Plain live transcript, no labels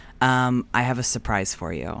I have a surprise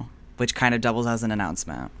for you, which kind of doubles as an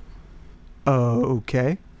announcement.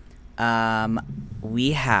 Okay.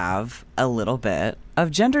 We have a little bit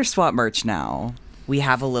of gender swap merch now. We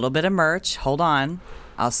have a little bit of merch. Hold on.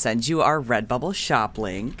 I'll send you our Redbubble shop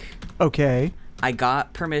link. Okay. I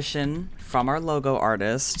got permission from our logo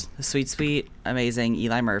artist, the sweet, amazing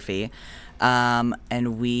Eli Murphy.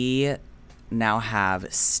 And we now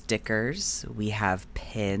have stickers. We have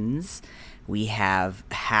pins. We have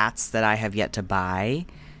hats that I have yet to buy.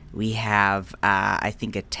 We have, I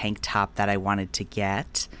think, a tank top that I wanted to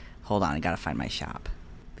get. Hold on, I gotta find my shop.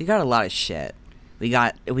 We got a lot of shit. We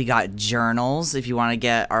got journals, if you want to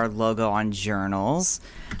get our logo on journals.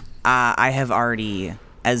 I have already,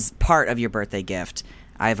 as part of your birthday gift,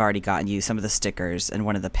 I've already gotten you some of the stickers and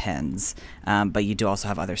one of the pins. But you do also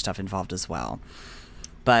have other stuff involved as well.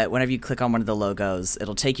 But whenever you click on one of the logos,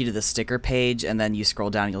 it'll take you to the sticker page, and then you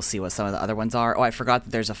scroll down and you'll see what some of the other ones are. Oh, I forgot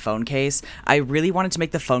that there's a phone case. I really wanted to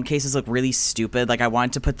make the phone cases look really stupid. Like, I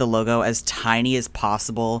wanted to put the logo as tiny as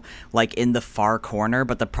possible, like, in the far corner,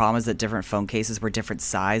 but the problem is that different phone cases were different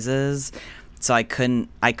sizes. So I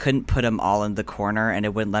couldn't put them all in the corner, and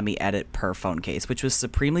it wouldn't let me edit per phone case, which was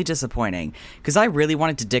supremely disappointing, because I really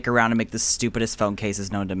wanted to dick around and make the stupidest phone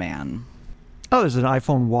cases known to man. Oh, there's an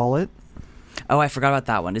iPhone wallet. Oh, I forgot about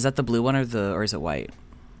that one. Is that the blue one or is it white?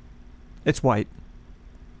 It's white.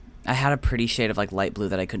 I had a pretty shade of like light blue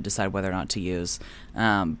that I couldn't decide whether or not to use.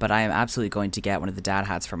 But I am absolutely going to get one of the dad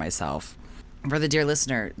hats for myself. For the dear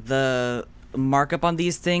listener, the markup on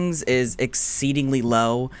these things is exceedingly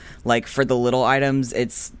low. Like, for the little items,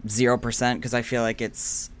 it's 0% because I feel like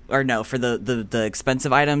it's... Or no, for the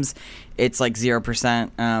expensive items, it's like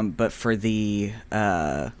 0%. But for the...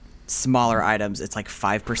 smaller items, it's like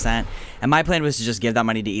 5%, and my plan was to just give that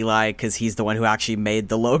money to Eli because he's the one who actually made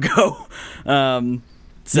the logo.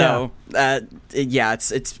 It's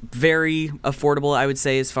very affordable, I would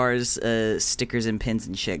say, as far as stickers and pins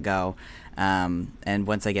and shit go. And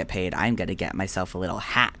once I get paid, I'm gonna get myself a little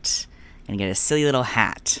hat and get a silly little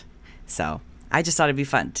hat. So I just thought it'd be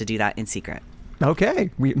fun to do that in secret. Okay,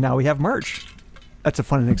 now we have merch. That's a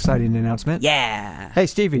fun and exciting announcement. Yeah. Hey,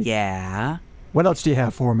 Stevie. Yeah. What else do you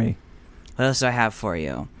have for me? What else do I have for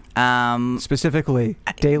you? Specifically,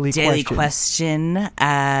 daily question.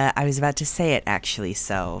 I was about to say it, actually,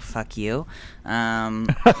 so fuck you.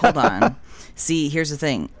 Hold on. See, here's the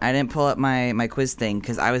thing. I didn't pull up my quiz thing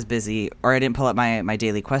because I was busy, or I didn't pull up my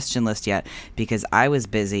daily question list yet because I was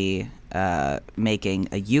busy making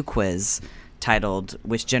a U quiz titled,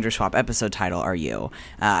 which gender swap episode title are you?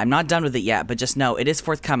 I'm not done with it yet, but just know it is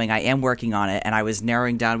forthcoming. I am working on it, and I was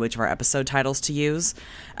narrowing down which of our episode titles to use,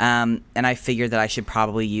 and I figured that I should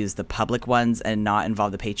probably use the public ones and not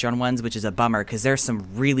involve the Patreon ones, which is a bummer because there's some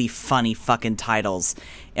really funny fucking titles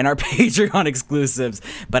in our Patreon exclusives,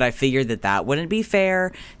 but I figured that wouldn't be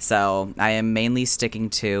fair, so I am mainly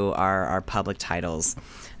sticking to our public titles,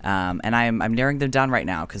 and I'm narrowing them down right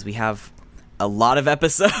now because we have a lot of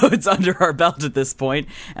episodes under our belt at this point,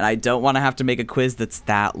 and I don't want to have to make a quiz that's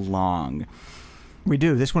that long. We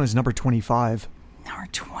do. This one is number 25. Number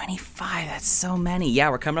 25. That's so many.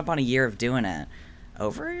 Yeah, we're coming up on a year of doing it.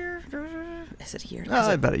 Over a year? Is it a year?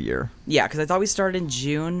 About a year. Yeah, because I thought we started in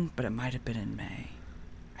June, but it might have been in May.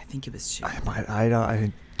 I think it was June.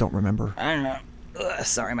 I don't remember. I don't know. Ugh,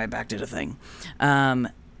 sorry, my back did a thing.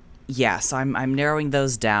 Yeah, so I'm narrowing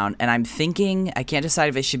those down, and I'm thinking I can't decide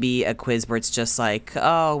if it should be a quiz where it's just like,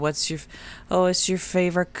 what's your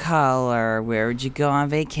favorite color? Where would you go on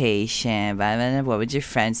vacation? What would your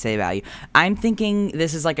friends say about you? I'm thinking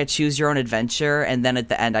this is like a choose your own adventure, and then at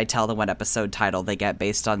the end I tell them what episode title they get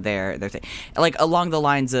based on their thing, like along the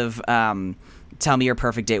lines of tell me your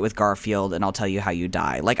perfect date with Garfield and I'll tell you how you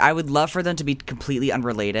die. Like, I would love for them to be completely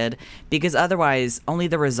unrelated because otherwise only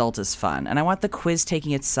the result is fun. And I want the quiz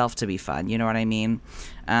taking itself to be fun. You know what I mean?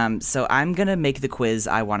 So I'm going to make the quiz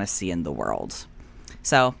I want to see in the world.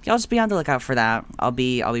 So y'all just be on the lookout for that. I'll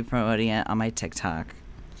be promoting it on my TikTok.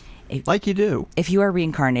 Like you do. If you are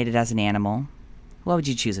reincarnated as an animal, what would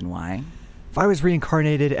you choose and why? If I was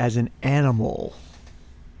reincarnated as an animal,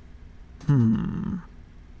 I'd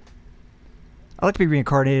like to be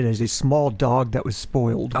reincarnated as a small dog that was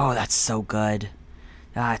spoiled. Oh, that's so good.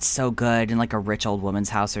 It's so good in like a rich old woman's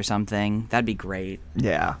house or something. That'd be great.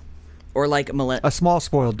 Yeah. Or like a small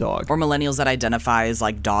spoiled dog. Or millennials that identify as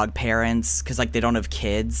like dog parents because like they don't have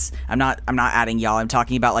kids. I'm not adding y'all. I'm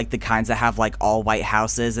talking about like the kinds that have like all white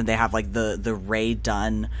houses and they have like the Ray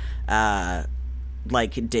Dunn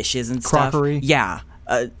like dishes and stuff. Crockery. Yeah.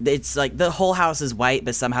 It's like the whole house is white,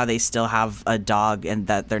 but somehow they still have a dog and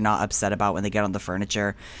that they're not upset about when they get on the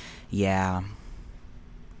furniture. Yeah.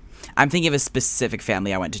 I'm thinking of a specific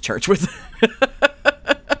family I went to church with.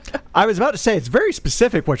 I was about to say, it's very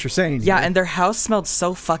specific what you're saying. Yeah, and their house smelled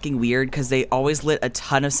so fucking weird because they always lit a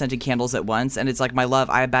ton of scented candles at once. And it's like, my love,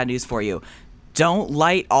 I have bad news for you. Don't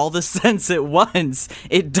light all the scents at once.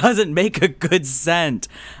 It doesn't make a good scent.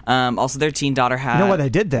 Also, their teen daughter had... You know why they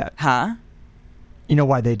did that? Huh? You know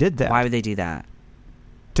why they did that? Why would they do that?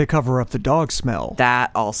 To cover up the dog smell.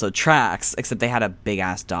 That also tracks, except they had a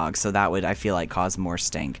big-ass dog, so that would, I feel like, cause more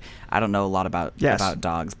stink. I don't know a lot about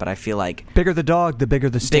dogs, but I feel like... Bigger the dog, the bigger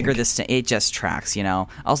the stink. Bigger the stink. It just tracks, you know?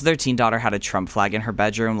 Also, their teen daughter had a Trump flag in her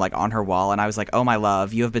bedroom, like, on her wall, and I was like, oh, my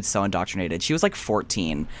love, you have been so indoctrinated. She was, like,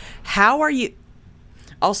 14. How are you...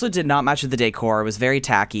 Also did not match with the decor. It was very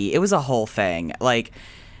tacky. It was a whole thing. Like...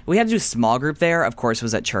 We had to do a small group there. Of course, it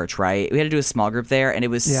was at church, right? We had to do a small group there, and it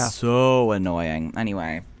was so annoying.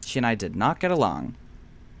 Anyway, she and I did not get along.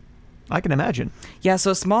 I can imagine. Yeah, so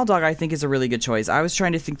a small dog, I think, is a really good choice. I was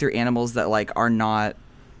trying to think through animals that, like, are not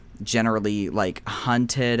generally, like,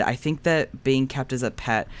 hunted. I think that being kept as a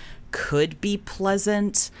pet could be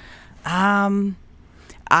pleasant.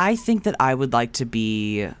 I think that I would like to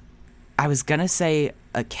be... I was going to say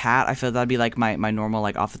a cat. I feel that'd be, like, my normal,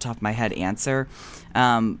 like, off the top of my head answer.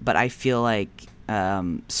 But I feel like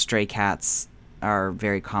stray cats are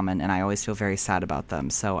very common, and I always feel very sad about them.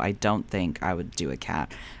 So I don't think I would do a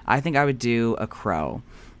cat. I think I would do a crow,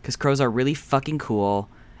 because crows are really fucking cool.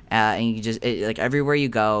 And you just like everywhere you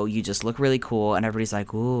go, you just look really cool, and everybody's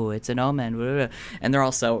like, "Ooh, it's an omen." Blah, blah, blah. And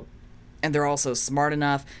they're also smart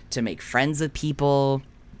enough to make friends with people,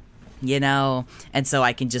 you know. And so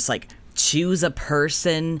I can just like choose a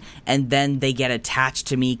person, and then they get attached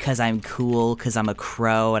to me because I'm cool, because I'm a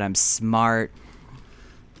crow and I'm smart.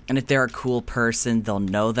 And if they're a cool person, they'll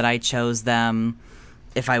know that I chose them.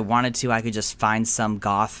 If I wanted to, I could just find some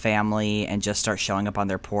goth family and just start showing up on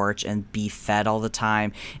their porch and be fed all the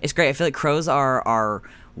time. It's great. I feel like crows are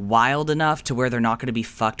wild enough to where they're not going to be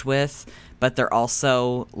fucked with, but they're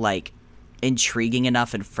also like intriguing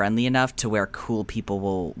enough and friendly enough to where cool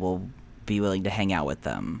people will be willing to hang out with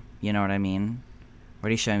them. You know what I mean? What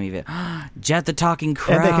are you showing me? Jet the talking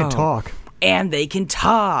crow. And they can talk. And they can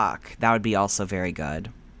talk. That would be also very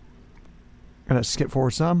good. Gonna skip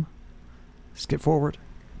forward some. Skip forward.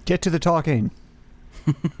 Get to the talking.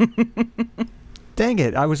 Dang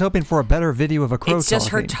it. I was hoping for a better video of a crow talking. It's just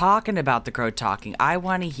her talking about the crow talking. I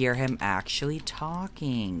want to hear him actually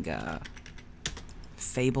talking.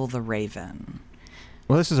 Fable the Raven.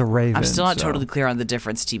 Well, this is a raven. I'm still not totally clear on the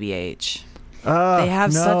difference, TBH. They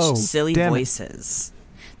have such silly voices.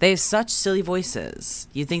 They have such silly voices.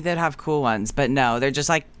 You'd think they'd have cool ones, but no, they're just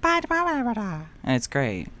like, and it's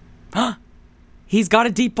great. He's got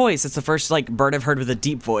a deep voice. It's the first like bird I've heard with a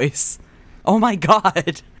deep voice. Oh my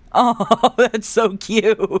god. Oh, that's so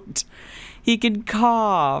cute. He can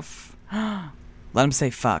cough. Let him say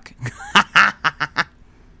fuck.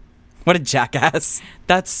 What a jackass.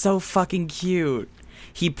 That's so fucking cute.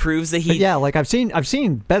 He proves that he... But yeah, like I've seen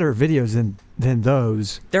better videos than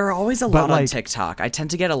those. There are always a lot on TikTok. I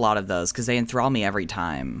tend to get a lot of those because they enthrall me every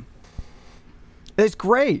time. It's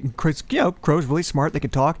great. Crow's really smart. They can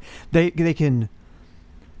talk. They can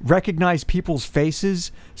recognize people's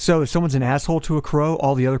faces. So if someone's an asshole to a crow,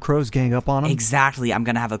 all the other crows gang up on them. Exactly. I'm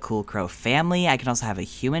going to have a cool crow family. I can also have a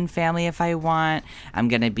human family if I want. I'm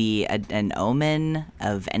going to be an omen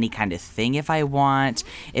of any kind of thing if I want.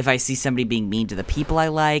 If I see somebody being mean to the people I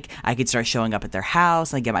like, I could start showing up at their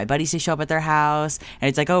house. I get my buddies to show up at their house. And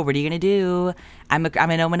it's like, oh, what are you going to do? I'm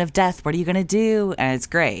an omen of death. What are you going to do? And it's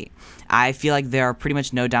great. I feel like there are pretty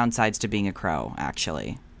much no downsides to being a crow,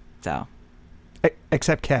 actually. So...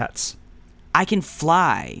 Except cats. I can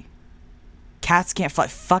fly. Cats can't fly.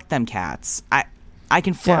 Fuck them cats. I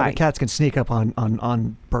can fly. Yeah, the cats can sneak up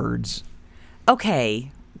on birds. Okay.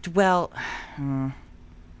 Well, I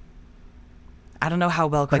don't know how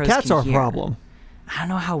well crows can hear. Like cats are a problem. I don't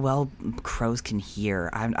know how well crows can hear.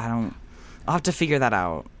 I don't... I'll have to figure that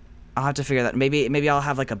out. Maybe I'll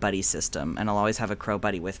have like a buddy system, and I'll always have a crow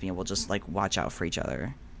buddy with me, and we'll just like watch out for each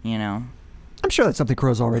other, you know? I'm sure that's something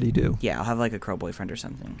crows already do. Yeah, I'll have like a crow boyfriend or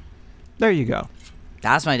something. There you go.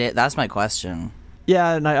 That's my question.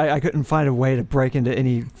 Yeah, and I couldn't find a way to break into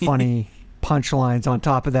any funny punchlines on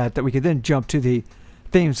top of that we could then jump to the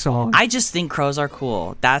theme song. I just think crows are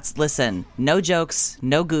cool. Listen, no jokes,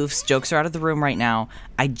 no goofs. Jokes are out of the room right now.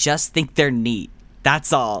 I just think they're neat.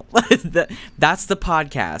 That's all. That's the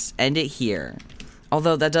podcast. End it here.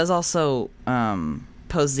 Although that does also...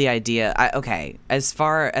 pose the idea, as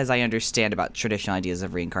far as I understand about traditional ideas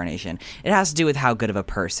of reincarnation, it has to do with how good of a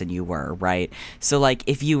person you were, right? So like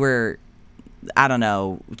if you were I don't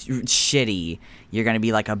know, shitty, you're going to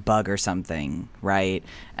be like a bug or something, right?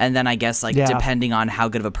 And then I guess like depending on how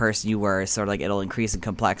good of a person you were, sort of like it'll increase in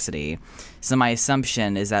complexity. So my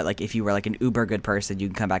assumption is that like if you were like an uber good person, you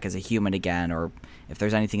can come back as a human again, or if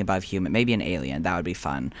there's anything above human, maybe an alien. That would be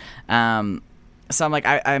fun. So I'm like,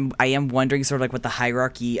 I am wondering sort of like what the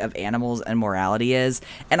hierarchy of animals and morality is.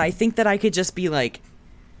 And I think that I could just be like,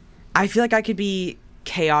 I feel like I could be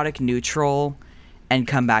chaotic neutral and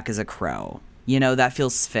come back as a crow. You know, that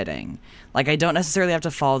feels fitting. Like, I don't necessarily have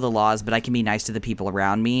to follow the laws, but I can be nice to the people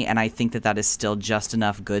around me, and I think that that is still just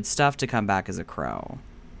enough good stuff to come back as a crow.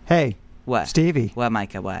 Hey. What? Stevie. What,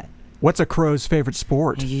 Micah, what? What's a crow's favorite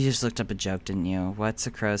sport? You just looked up a joke, didn't you? What's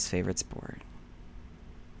a crow's favorite sport?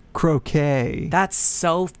 Croquet. That's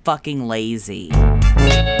so fucking lazy.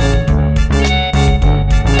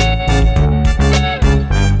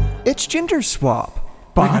 It's gender swap.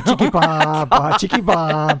 Ba chiki ba chiki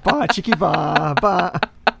ba chiki ba.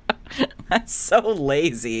 That's so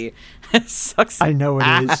lazy. It sucks. I know it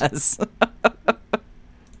ass. is.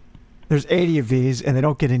 There's 80 of these, and they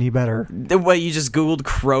don't get any better. What, you just Googled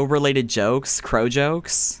crow-related jokes? Crow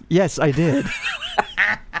jokes? Yes, I did.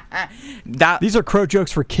 These are crow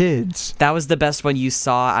jokes for kids. That was the best one you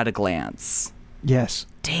saw at a glance. Yes.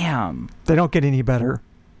 Damn. They don't get any better.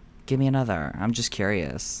 Give me another. I'm just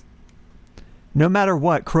curious. No matter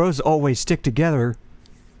what, crows always stick together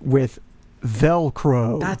with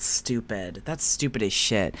Velcro. That's stupid. That's stupid as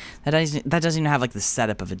shit. That doesn't even have like the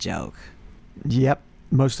setup of a joke. Yep.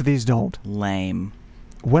 Most of these don't. Lame.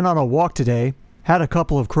 Went on a walk today. Had a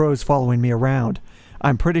couple of crows following me around.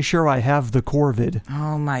 I'm pretty sure I have the corvid.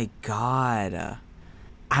 Oh my god.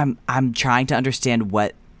 I'm trying to understand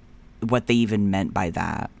what they even meant by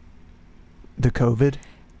that. The COVID?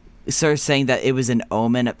 Sort of saying that it was an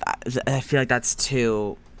omen. I feel like that's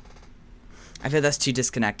too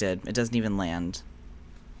disconnected. It doesn't even land.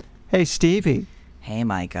 Hey, Stevie. Hey,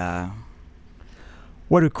 Micah.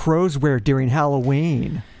 What do crows wear during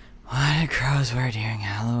Halloween? What do crows wear during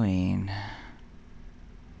Halloween?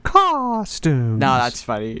 Costumes. No, that's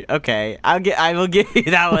funny. Okay, I will give you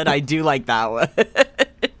that one. I do like that one.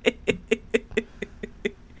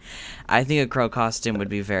 I think a crow costume would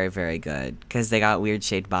be very, very good because they got weird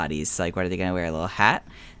shaped bodies. Like, what are they gonna wear? A little hat?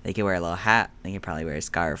 They could wear a little hat. They could probably wear a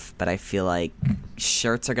scarf. But I feel like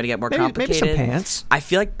shirts are gonna get more complicated. Maybe some pants. I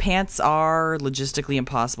feel like pants are logistically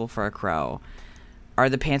impossible for a crow. Are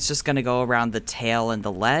the pants just gonna go around the tail and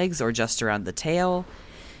the legs, or just around the tail?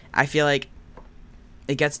 I feel like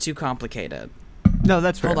it gets too complicated. No,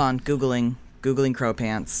 that's fair. Hold on, googling crow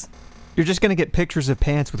pants. You're just gonna get pictures of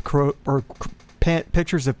pants with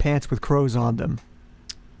pictures of pants with crows on them.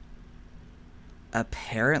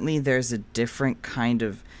 Apparently, there's a different kind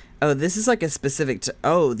of. Oh, this is like a specific.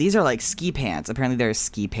 These are like ski pants. Apparently, there's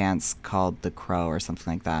ski pants called the Crow or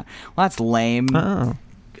something like that. Well, that's lame. Oh.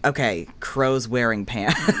 Okay, crows wearing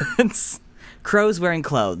pants. Crows wearing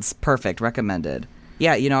clothes. Perfect. Recommended.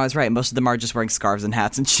 Yeah, you know, I was right. Most of them are just wearing scarves and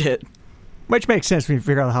hats and shit. Which makes sense when you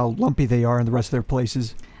figure out how lumpy they are in the rest of their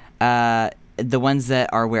places. The ones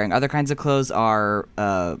that are wearing other kinds of clothes are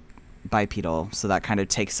bipedal, so that kind of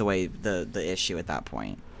takes away the issue at that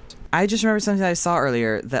point. I just remembered something that I saw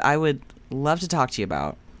earlier that I would love to talk to you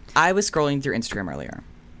about. I was scrolling through Instagram earlier.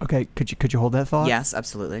 Okay, could you hold that thought? Yes,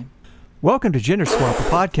 absolutely. Welcome to Gender Swap, a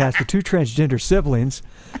podcast with two transgender siblings,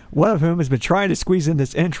 one of whom has been trying to squeeze in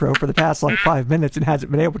this intro for the past 5 minutes and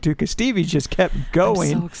hasn't been able to because Stevie just kept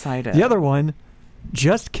going. I'm so excited. The other one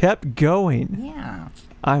just kept going. Yeah.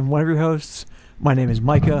 I'm one of your hosts. My name is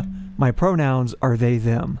Micah. My pronouns are they,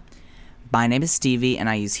 them. My name is Stevie, and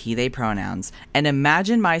I use he, they pronouns. And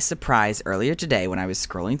imagine my surprise earlier today when I was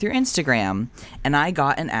scrolling through Instagram, and I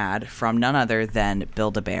got an ad from none other than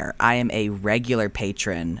Build-A-Bear. I am a regular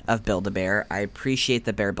patron of Build-A-Bear. I appreciate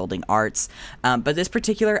the bear building arts. But this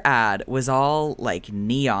particular ad was all, like,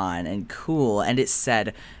 neon and cool, and it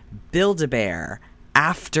said, Build-A-Bear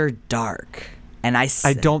After Dark. And I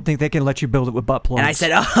don't think they can let you build it with butt plugs. And I said,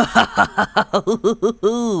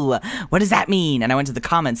 oh, what does that mean? And I went to the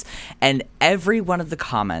comments, and every one of the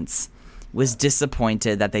comments was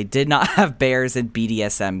disappointed that they did not have bears in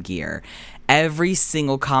BDSM gear. Every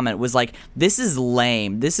single comment was like, this is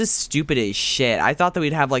lame. This is stupid as shit. I thought that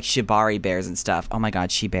we'd have like shibari bears and stuff. Oh my God,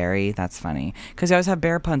 shibari? That's funny. Because they always have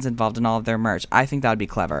bear puns involved in all of their merch. I think that would be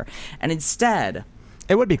clever. And instead...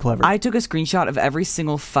 It would be clever. I took a screenshot of every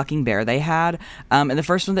single fucking bear they had, and the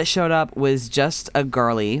first one that showed up was just a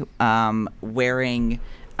girly wearing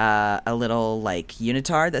a little like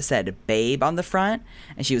unitard that said "Babe" on the front,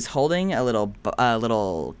 and she was holding a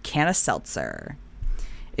little can of seltzer.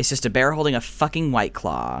 It's just a bear holding a fucking White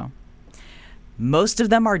Claw. Most of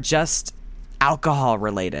them are just alcohol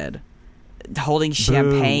related. Holding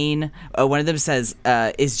champagne. One of them says,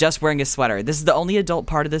 is just wearing a sweater. This is the only adult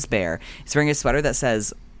part of this bear. He's wearing a sweater that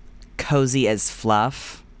says, cozy as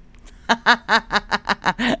fluff.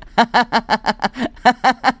 Because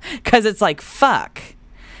it's like, fuck.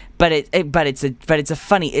 But it's a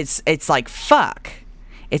funny, it's like, fuck.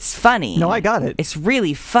 It's funny. No, I got it. It's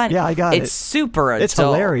really funny. Yeah, I got it. It's super adult. It's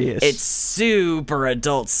hilarious. It's super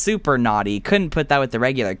adult, super naughty. Couldn't put that with the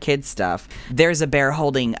regular kid stuff. There's a bear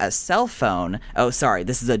holding a cell phone. Oh, sorry.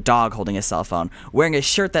 This is a dog holding a cell phone. Wearing a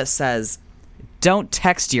shirt that says, don't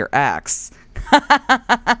text your ex.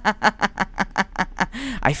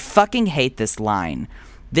 I fucking hate this line.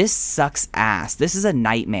 This sucks ass. This is a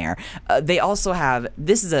nightmare. They also have,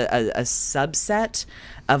 this is a subset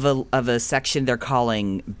of a section they're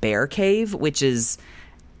calling Bear Cave, which is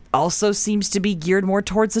also seems to be geared more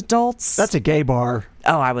towards adults. That's a gay bar.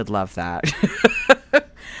 Oh, I would love that.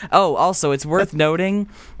 Oh, also it's worth noting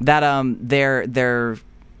that their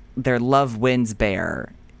Love Wins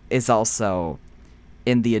bear is also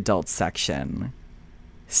in the adult section.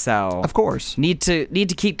 So of course, need to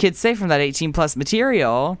keep kids safe from that 18 plus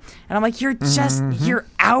material. And I'm like, you're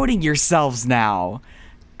outing yourselves now.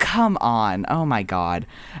 Come on. Oh my God.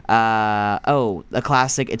 A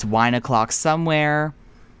classic. It's Wine O'Clock Somewhere.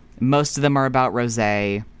 Most of them are about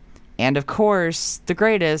rosé. And of course, the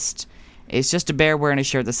greatest is just a bear wearing a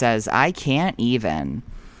shirt that says, I can't even.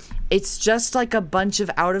 It's just like a bunch of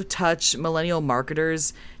out of touch millennial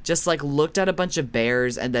marketers just like looked at a bunch of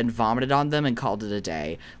bears and then vomited on them and called it a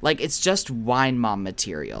day. Like, it's just wine mom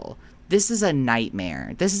material. This is a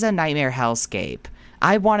nightmare. This is a nightmare hellscape.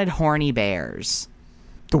 I wanted horny bears.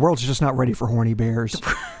 The world's just not ready for horny bears.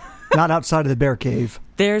 Not outside of the bear cave.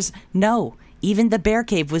 Even the bear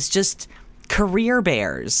cave was just career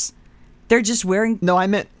bears. They're just wearing... No, I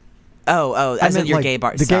meant... as in your like gay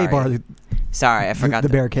bar. The gay bar. Sorry, I forgot the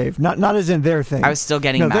bear cave. Not as in their thing. I was still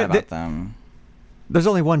getting mad about them. There's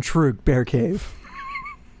only one true bear cave.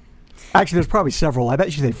 Actually, there's probably several. I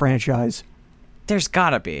bet you they franchise. There's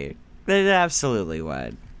gotta be. They absolutely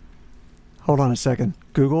would. Hold on a second.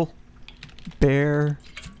 Google bear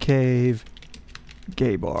cave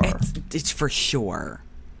gay bar. It's for sure.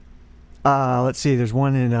 Let's see. There's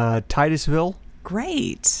one in Titusville.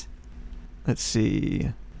 Great. Let's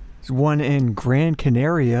see. There's one in Gran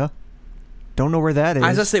Canaria. Don't know where that is. I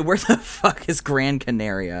was going to say, where the fuck is Gran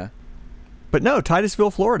Canaria? But no,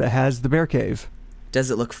 Titusville, Florida has the bear cave.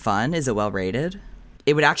 Does it look fun? Is it well rated?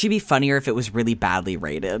 It would actually be funnier if it was really badly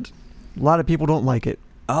rated. A lot of people don't like it.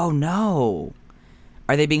 Oh, no.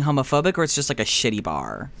 Are they being homophobic, or it's just like a shitty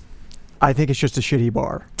bar? I think it's just a shitty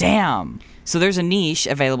bar. Damn. So there's a niche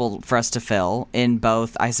available for us to fill in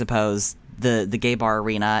both, I suppose, the gay bar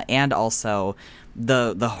arena and also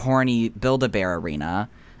the horny Build-A-Bear arena.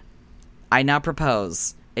 I now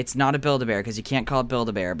propose, it's not a Build-A-Bear because you can't call it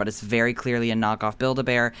Build-A-Bear, but it's very clearly a knockoff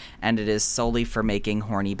Build-A-Bear, and it is solely for making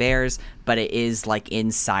horny bears, but it is like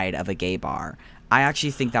inside of a gay bar. I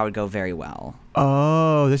actually think that would go very well.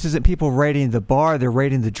 Oh, this isn't people rating the bar, they're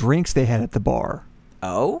rating the drinks they had at the bar.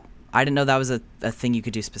 Oh? I didn't know that was a thing you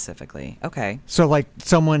could do specifically. Okay. So like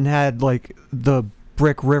someone had like the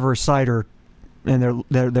Brick River cider and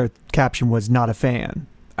their caption was not a fan.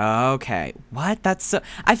 Okay. What? That's so...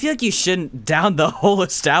 I feel like you shouldn't down the whole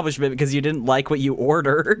establishment because you didn't like what you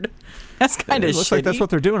ordered. That's kind of shitty. Looks like that's what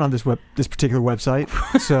they're doing on this particular website.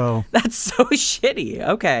 So that's so shitty.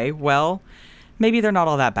 Okay. Well, maybe they're not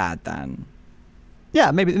all that bad then. Yeah,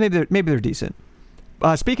 maybe they're decent.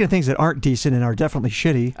 Speaking of things that aren't decent and are definitely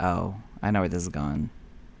shitty. Oh, I know where this is going.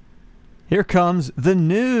 Here comes the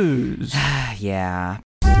news. Yeah.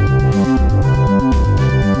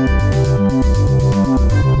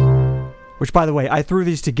 Which, by the way, I threw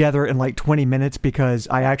these together in like 20 minutes because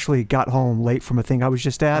I actually got home late from a thing I was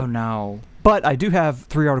just at. Oh, no. But I do have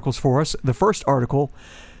 3 articles for us. The first article,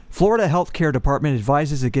 Florida Healthcare Department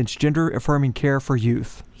advises against gender-affirming care for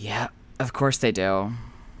youth. Yeah, of course they do.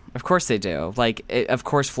 Of course they do. Like, of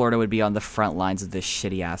course Florida would be on the front lines of this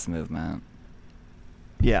shitty-ass movement.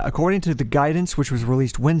 Yeah, according to the guidance, which was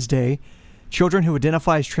released Wednesday, children who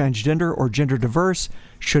identify as transgender or gender diverse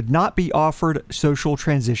should not be offered social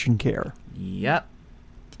transition care. Yep.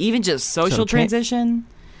 Even just social transition?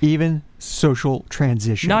 Even social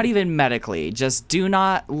transition. Not even medically. Just do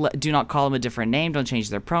not call them a different name. Don't change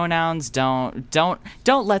their pronouns. Don't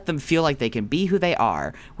let them feel like they can be who they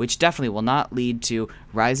are, which definitely will not lead to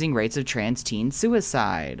rising rates of trans teen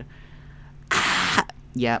suicide.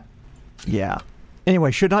 Yep. Yeah. Anyway,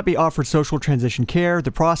 should not be offered social transition care,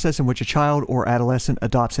 the process in which a child or adolescent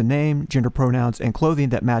adopts a name, gender pronouns, and clothing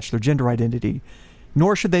that match their gender identity.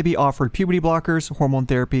 nor should they be offered puberty blockers, hormone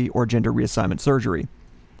therapy, or gender reassignment surgery.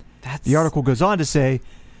 The article goes on to say,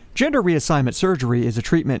 gender reassignment surgery is a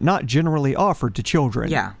treatment not generally offered to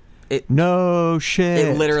children. Yeah. No shit.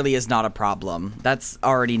 It literally is not a problem. That's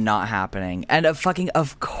already not happening. And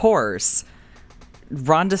of course,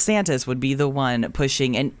 Ron DeSantis would be the one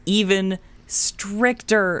pushing an even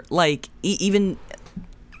stricter, even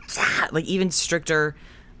stricter,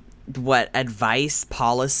 advice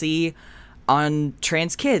policy on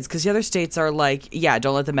trans kids, because the other states are like, yeah,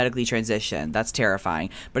 don't let them medically transition. That's terrifying.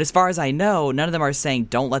 But as far as I know, none of them are saying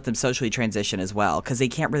don't let them socially transition as well, because they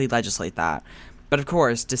can't really legislate that. But of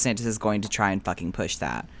course, DeSantis is going to try and fucking push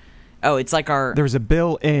that. Oh, it's like there was a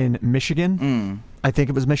bill in Michigan, I think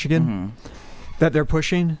it was Michigan, that they're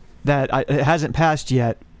pushing that it hasn't passed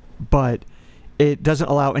yet, but it doesn't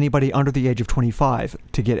allow anybody under the age of 25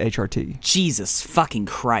 to get HRT. Jesus fucking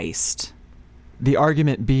Christ. The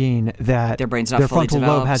argument being that their brain's not their fully frontal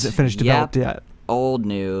developed. lobe hasn't finished developed yet. Old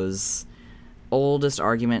news. Oldest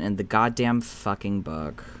argument in the goddamn fucking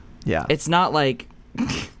book. Yeah. It's not like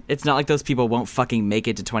those people won't fucking make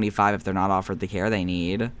it to 25 if they're not offered the care they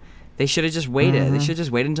need. They should have just waited. They should have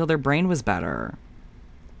just waited until their brain was better.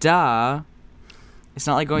 Duh. It's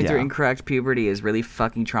not like going through incorrect puberty is really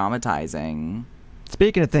fucking traumatizing.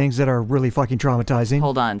 Speaking of things that are really fucking traumatizing.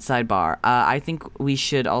 Hold on, sidebar. I think we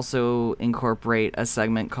should also incorporate a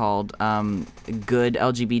segment called Good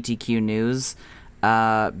LGBTQ News,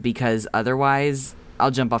 because otherwise I'll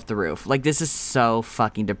jump off the roof. Like, this is so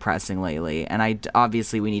fucking depressing lately, and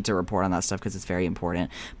obviously we need to report on that stuff because it's very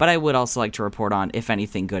important. But I would also like to report on if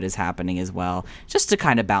anything good is happening as well, just to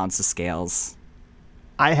kind of balance the scales.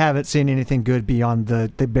 I haven't seen anything good beyond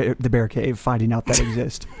the bear cave finding out that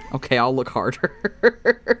exists. Okay, I'll look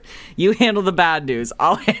harder. You handle the bad news.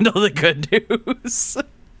 I'll handle the good news.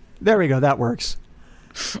 There we go. That works.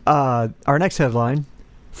 Our next headline.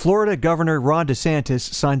 Florida Governor Ron DeSantis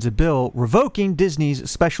signs a bill revoking Disney's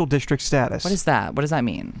special district status. What is that? What does that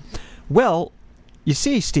mean? Well, you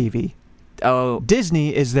see, Stevie. Oh.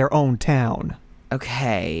 Disney is their own town.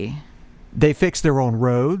 Okay. They fix their own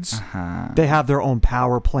roads. They have their own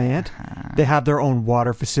power plant. They have their own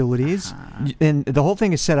water facilities. And the whole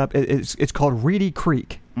thing is set up. It's called Reedy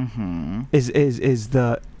Creek. Is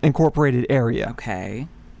the incorporated area. Okay.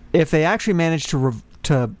 If they actually manage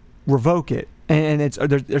to revoke it, and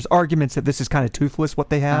there's arguments that this is kind of toothless what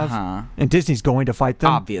they have, and Disney's going to fight them.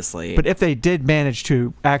 Obviously. But if they did manage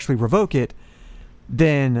to actually revoke it,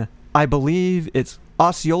 then I believe it's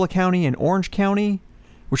Osceola County and Orange County,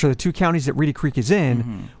 which are the two counties that Reedy Creek is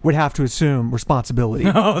in, would have to assume responsibility.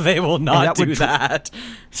 No, they will not do that.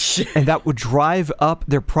 And that would drive up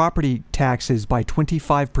their property taxes by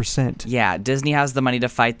 25%. Yeah, Disney has the money to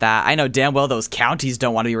fight that. I know damn well those counties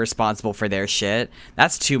don't want to be responsible for their shit.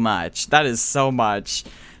 That's too much. That is so much.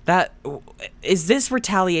 Is this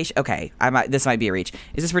retaliation? Okay, this might be a reach.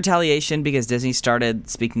 Is this retaliation because Disney started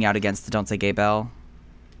speaking out against the Don't Say Gay bill?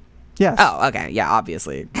 Yes. Oh, okay. Yeah,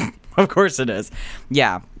 obviously. Of course it is.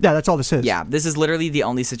 Yeah. Yeah, that's all this is. Yeah, this is literally the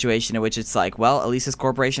only situation in which it's like, well, at least this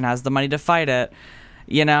corporation has the money to fight it,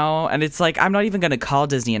 you know? And it's like, I'm not even going to call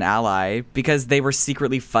Disney an ally because they were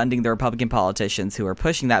secretly funding the Republican politicians who were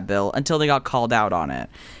pushing that bill until they got called out on it.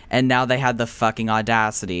 And now they had the fucking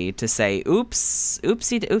audacity to say,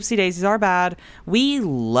 oopsie daisies, are bad. We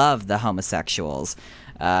love the homosexuals.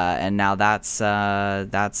 And now that's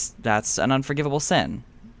an unforgivable sin,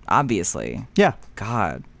 obviously. Yeah.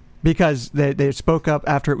 God. Because they spoke up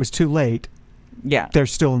after it was too late. Yeah. They're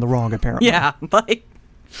still in the wrong, apparently. Yeah, like,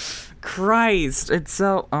 Christ. It's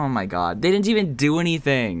so, oh my God. They didn't even do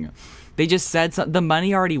anything. They just said the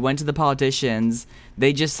money already went to the politicians.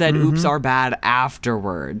 They just said, oops, are bad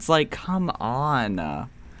afterwards. Like, come on.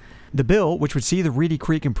 The bill, which would see the Reedy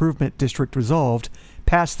Creek Improvement District resolved,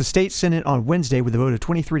 passed the state Senate on Wednesday with a vote of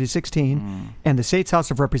 23 to 16, and the state's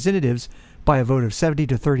House of Representatives by a vote of 70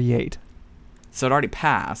 to 38. So it already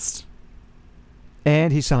passed.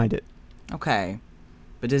 And he signed it. Okay.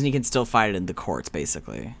 But Disney can still fight it in the courts,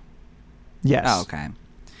 basically. Yes. Oh, okay.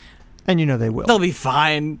 And you know they will. They'll be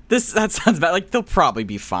fine. That sounds bad. Like, they'll probably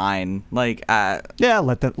be fine. Like, yeah,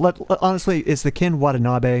 let them. Honestly, it's the Ken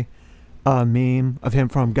Watanabe meme of him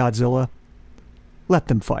from Godzilla. Let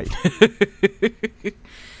them fight.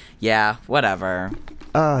 Yeah, whatever.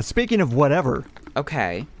 Speaking of whatever.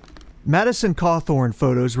 Okay. Madison Cawthorn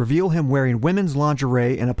photos reveal him wearing women's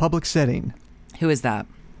lingerie in a public setting. Who is that?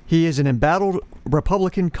 He is an embattled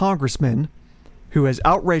Republican congressman who has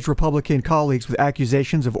outraged Republican colleagues with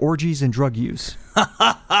accusations of orgies and drug use.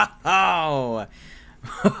 Oh,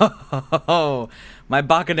 my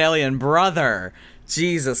Bacchanalian brother.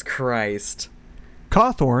 Jesus Christ.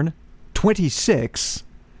 Cawthorn 26,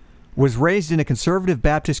 was raised in a conservative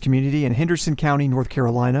Baptist community in Henderson County, North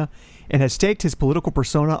Carolina, and has staked his political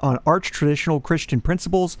persona on arch-traditional Christian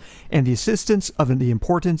principles and the insistence of the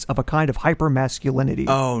importance of a kind of hyper-masculinity.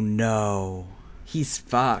 Oh, no. He's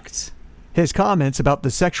fucked. His comments about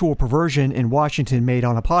the sexual perversion in Washington made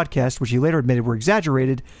on a podcast, which he later admitted were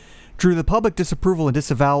exaggerated, drew the public disapproval and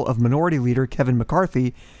disavowal of Minority Leader Kevin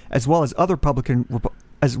McCarthy, as well as other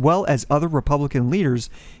Republican leaders,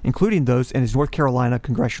 including those in his North Carolina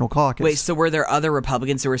congressional caucus. Wait, so were there other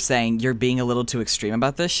Republicans who were saying you're being a little too extreme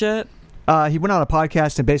about this shit? He went on a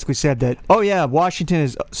podcast and basically said that, oh yeah, Washington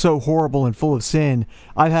is so horrible and full of sin.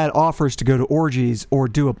 I've had offers to go to orgies or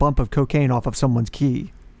do a bump of cocaine off of someone's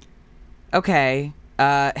key. Okay.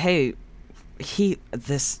 Hey,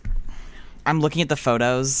 I'm looking at the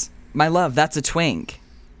photos. My love, that's a twink.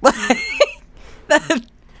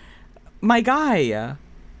 My guy.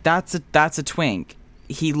 That's a twink.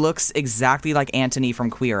 He looks exactly like Anthony from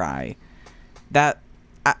Queer Eye.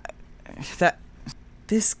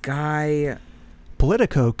 This guy...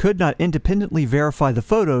 Politico could not independently verify the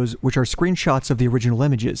photos, which are screenshots of the original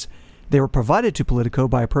images. They were provided to Politico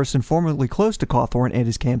by a person formerly close to Cawthorn and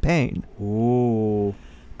his campaign. Ooh.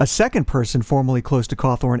 A second person formerly close to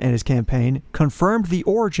Cawthorn and his campaign confirmed the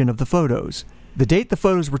origin of the photos. The date the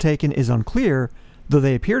photos were taken is unclear, though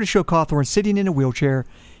they appear to show Cawthorn sitting in a wheelchair,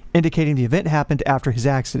 indicating the event happened after his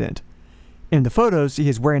accident. In the photos, he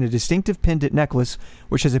is wearing a distinctive pendant necklace,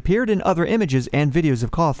 which has appeared in other images and videos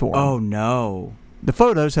of Cawthorn. Oh, no. The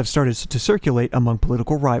photos have started to circulate among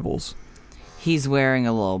political rivals. He's wearing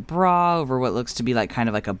a little bra over what looks to be like kind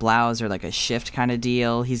of like a blouse or like a shift kind of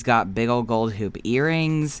deal. He's got big old gold hoop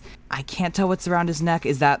earrings. I can't tell what's around his neck.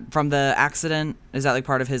 Is that from the accident? Is that like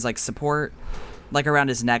part of his like support? Like around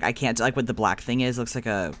his neck? I can't, like what the black thing is. Looks like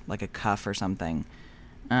a cuff or something.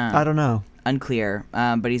 I don't know. Unclear.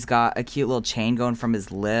 But he's got a cute little chain going from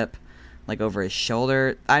his lip, like over his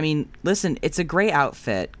shoulder. I mean, listen, it's a great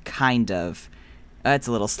outfit, kind of. It's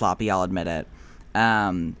a little sloppy, I'll admit it.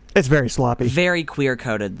 It's very sloppy. Very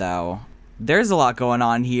queer-coded, though. There's a lot going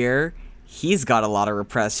on here. He's got a lot of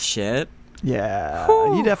repressed shit. Yeah,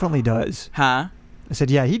 Whew. He definitely does. Huh? I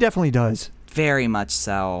said, yeah, he definitely does. Very much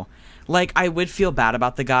so. Like, I would feel bad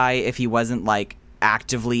about the guy if he wasn't, like,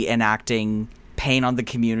 actively enacting pain on the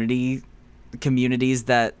communities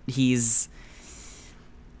that he's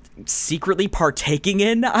secretly partaking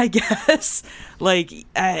in, I guess. Like,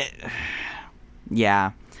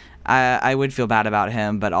 yeah. I would feel bad about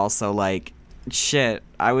him, but also, like, shit,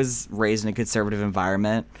 I was raised in a conservative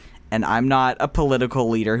environment, and I'm not a political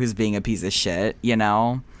leader who's being a piece of shit, you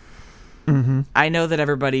know? Mm-hmm. I know that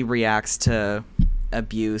everybody reacts to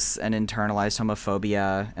abuse and internalized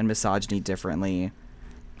homophobia and misogyny differently.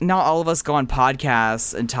 Not all of us go on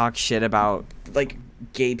podcasts and talk shit about, like,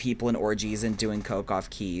 gay people and orgies and doing coke off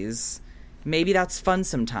keys. Maybe that's fun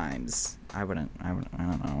sometimes. I don't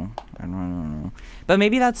know. But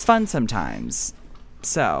maybe that's fun sometimes.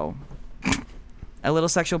 So, a little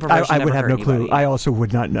sexual perversion I never would have hurt no clue. anybody. I also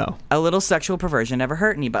would not know. A little sexual perversion never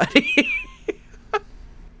hurt anybody.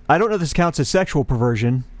 I don't know if this counts as sexual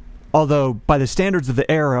perversion, although by the standards of the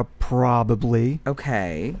era, probably.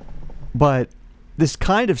 Okay. But this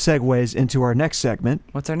kind of segues into our next segment.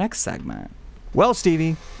 What's our next segment? Well,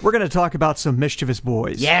 Stevie, we're going to talk about some mischievous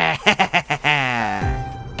boys. Yeah!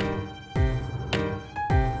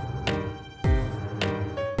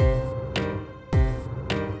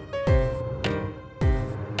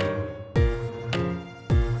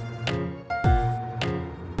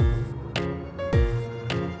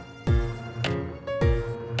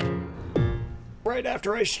 Right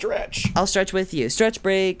after I stretch. I'll stretch with you. Stretch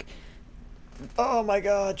break. Oh my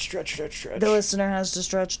God, stretch. The listener has to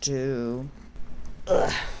stretch too.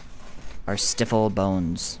 Ugh. Our stiff old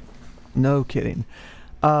bones. No kidding.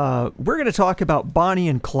 We're going to talk about Bonnie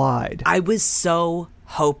and Clyde. I was so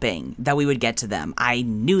hoping that we would get to them. I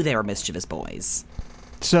knew they were mischievous boys.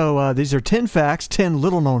 So these are 10 facts, 10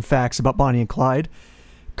 little-known facts about Bonnie and Clyde,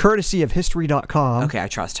 courtesy of History.com. Okay, I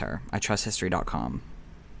trust her. I trust History.com.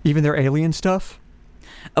 Even their alien stuff?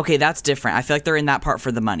 Okay, that's different. I feel like they're in that part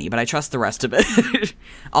for the money, but I trust the rest of it.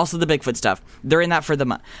 Also the Bigfoot stuff. They're in that for the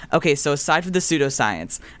money. Okay, so aside from the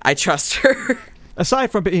pseudoscience, I trust her.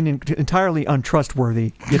 Aside from being entirely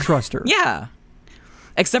untrustworthy, you trust her. Yeah.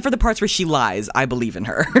 Except for the parts where she lies, I believe in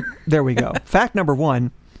her. There we go. Fact number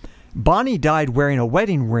 1, Bonnie died wearing a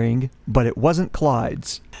wedding ring, but it wasn't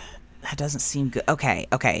Clyde's. That doesn't seem good. Okay.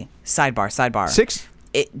 Sidebar. 6?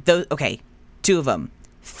 Okay, 2 of them.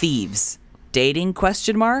 Thieves. Dating, ?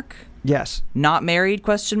 Yes. Not married, ?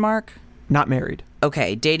 Not married.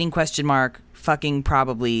 Okay, dating, ? Fucking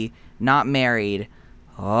probably. Not married.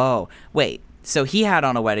 Oh, wait. So he had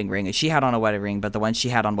on a wedding ring and she had on a wedding ring, but the one she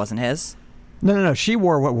had on wasn't his? No. She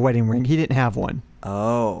wore a wedding ring. He didn't have one.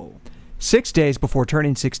 Oh. 6 days before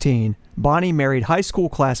turning 16, Bonnie married high school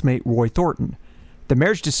classmate Roy Thornton. The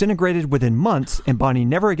marriage disintegrated within months, and Bonnie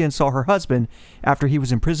never again saw her husband after he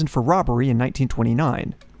was imprisoned for robbery in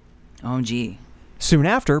 1929. OMG. Soon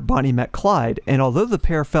after, Bonnie met Clyde, and although the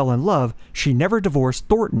pair fell in love, she never divorced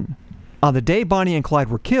Thornton. On the day Bonnie and Clyde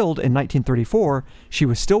were killed in 1934, she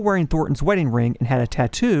was still wearing Thornton's wedding ring and had a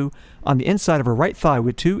tattoo on the inside of her right thigh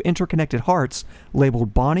with 2 interconnected hearts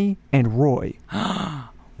labeled Bonnie and Roy.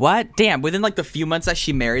 What? Damn, within like the few months that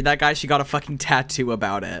she married that guy, she got a fucking tattoo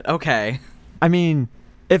about it. Okay. I mean,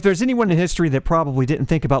 if there's anyone in history that probably didn't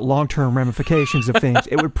think about long-term ramifications of things,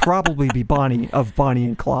 it would probably be Bonnie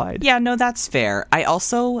and Clyde. Yeah, no, that's fair. I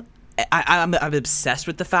also... I'm obsessed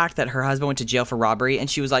with the fact that her husband went to jail for robbery, and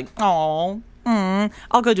she was like, "Oh,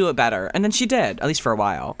 I'll go do it better." And then she did, at least for a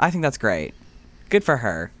while. I think that's great. Good for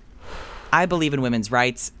her. I believe in women's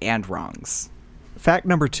rights and wrongs. Fact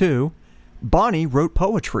number 2, Bonnie wrote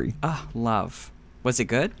poetry. Oh, love. Was it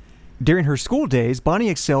good? During her school days, Bonnie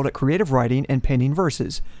excelled at creative writing and penning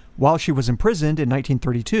verses. While she was imprisoned in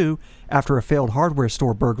 1932 after a failed hardware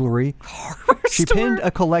store burglary, she penned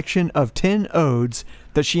a collection of 10 odes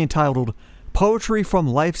that she entitled Poetry from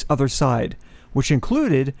Life's Other Side, which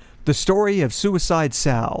included The Story of Suicide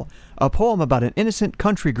Sal, a poem about an innocent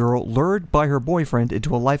country girl lured by her boyfriend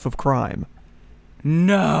into a life of crime.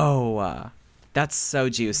 No! That's so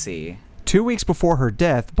juicy. 2 weeks before her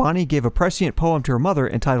death, Bonnie gave a prescient poem to her mother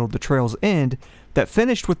entitled The Trail's End that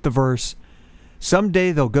finished with the verse,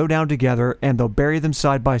 "Someday they'll go down together and they'll bury them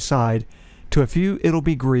side by side. To a few it'll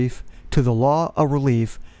be grief, to the law a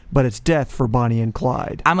relief, but it's death for Bonnie and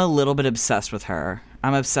Clyde." I'm a little bit obsessed with her.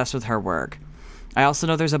 I'm obsessed with her work. I also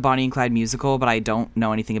know there's a Bonnie and Clyde musical, but I don't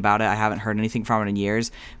know anything about it. I haven't heard anything from it in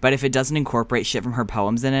years. But if it doesn't incorporate shit from her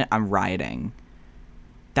poems in it, I'm rioting.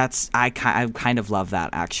 I kind of love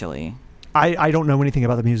that, actually. I don't know anything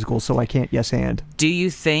about the musical, so I can't yes and. Do you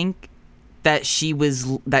think that she was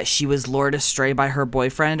lured astray by her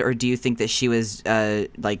boyfriend, or do you think that she was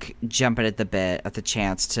like jumping at the bit at the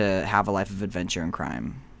chance to have a life of adventure and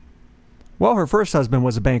crime? Well, her first husband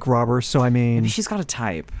was a bank robber, so I mean, maybe she's got a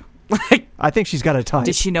type. I think she's got a type.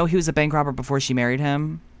 Did she know he was a bank robber before she married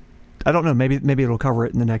him? I don't know. Maybe it'll cover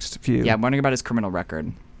it in the next few. Yeah, I'm wondering about his criminal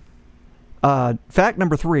record. Fact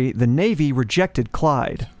number 3: the Navy rejected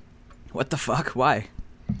Clyde. What the fuck? Why?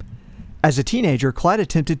 As a teenager, Clyde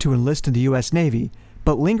attempted to enlist in the U.S. Navy,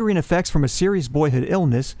 but lingering effects from a serious boyhood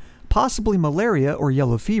illness, possibly malaria or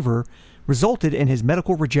yellow fever, resulted in his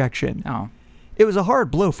medical rejection. Oh. It was a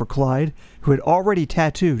hard blow for Clyde, who had already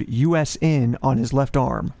tattooed USN on his left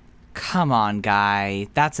arm. Come on, guy.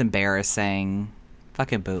 That's embarrassing.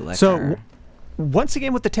 Fucking bootlicker. So, once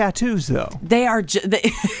again with the tattoos, though. They are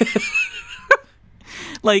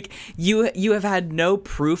like, you have had no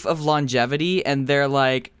proof of longevity, and they're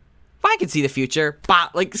like, I can see the future. Bah,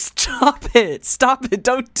 like, stop it. Stop it.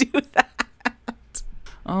 Don't do that.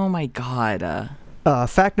 Oh, my God.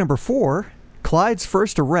 Fact number 4, Clyde's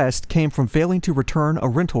first arrest came from failing to return a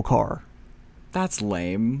rental car. That's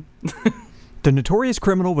lame. The notorious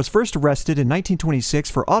criminal was first arrested in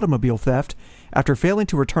 1926 for automobile theft after failing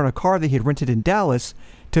to return a car that he had rented in Dallas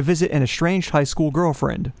to visit an estranged high school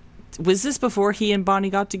girlfriend. Was this before he and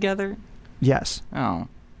Bonnie got together? Yes. Oh,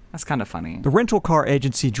 that's kind of funny. The rental car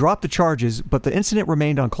agency dropped the charges, but the incident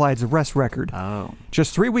remained on Clyde's arrest record. Oh.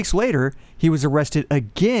 Just 3 weeks later, he was arrested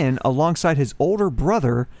again alongside his older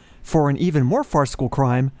brother for an even more farcical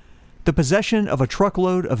crime, the possession of a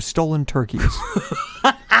truckload of stolen turkeys.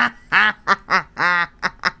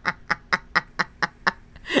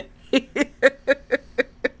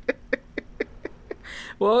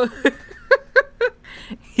 Well,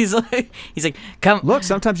 he's like, come. Look,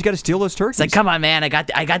 sometimes you got to steal those turkeys. It's like, come on, man, I got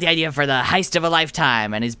the idea for the heist of a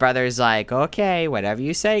lifetime. And his brother's like, okay, whatever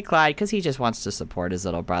you say, Clyde, because he just wants to support his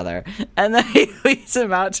little brother. And then he leads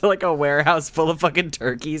him out to like a warehouse full of fucking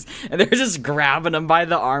turkeys, and they're just grabbing him by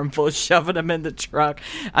the armful, shoving him in the truck.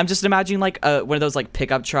 I'm just imagining like one of those like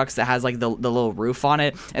pickup trucks that has like the little roof on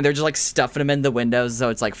it, and they're just like stuffing him in the windows so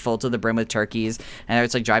it's like full to the brim with turkeys, and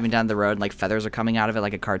it's like driving down the road and like feathers are coming out of it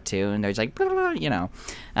like a cartoon. They're just like, you know.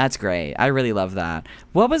 That's great. I really love that.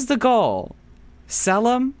 What was the goal? Sell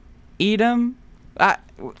them? Eat them?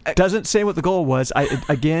 Doesn't say what the goal was.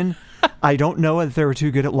 I don't know if they were too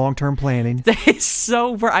good at long-term planning.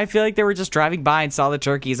 I feel like they were just driving by and saw the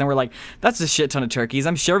turkeys and were like, that's a shit ton of turkeys.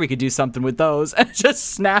 I'm sure we could do something with those. And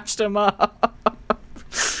just snatched them up.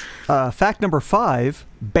 Fact number 5,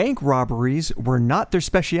 bank robberies were not their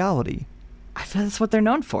specialty. I feel that's what they're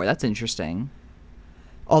known for. That's interesting.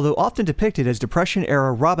 Although often depicted as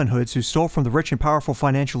Depression-era Robin Hoods who stole from the rich and powerful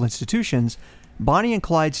financial institutions, Bonnie and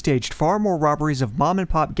Clyde staged far more robberies of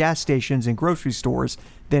mom-and-pop gas stations and grocery stores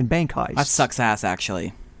than bank heists. That sucks ass,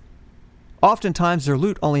 actually. Oftentimes, their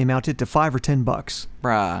loot only amounted to $5 or $10.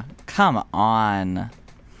 Bruh, come on.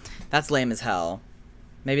 That's lame as hell.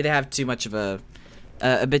 Maybe they have too much of a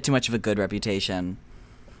bit too much of a good reputation.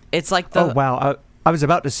 It's like the... Oh, wow. I was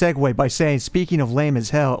about to segue by saying, speaking of lame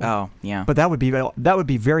as hell. Oh, yeah. But that would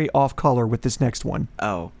be very off color with this next one.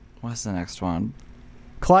 Oh, what's the next one?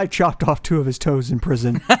 Clyde chopped off 2 of his toes in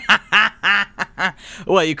prison.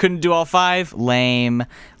 What, you couldn't do all 5? Lame.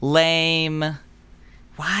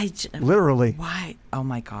 Why? Literally. Why? Oh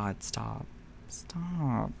my God! Stop.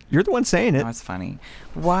 You're the one saying it. No, it's funny.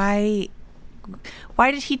 Why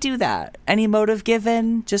did he do that? Any motive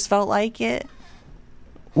given? Just felt like it?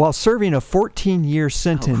 While serving a 14-year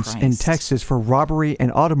sentence in Texas for robbery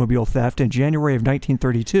and automobile theft in January of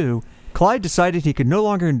 1932, Clyde decided he could no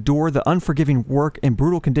longer endure the unforgiving work and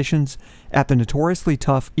brutal conditions at the notoriously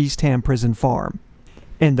tough Eastham prison farm.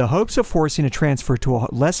 In the hopes of forcing a transfer to a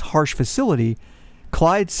less harsh facility,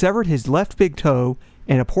 Clyde severed his left big toe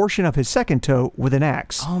and a portion of his second toe with an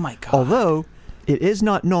axe. Oh my God. Although, it is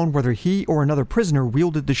not known whether he or another prisoner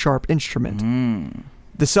wielded the sharp instrument.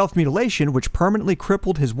 The self-mutilation, which permanently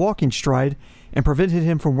crippled his walking stride and prevented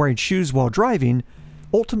him from wearing shoes while driving,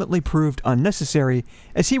 ultimately proved unnecessary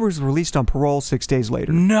as he was released on parole 6 days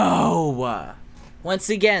later. No! Once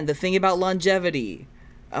again, the thing about longevity.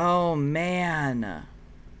 Oh, man.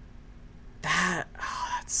 That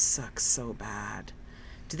sucks so bad.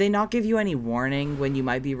 Do they not give you any warning when you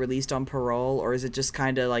might be released on parole, or is it just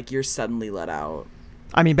kind of like you're suddenly let out?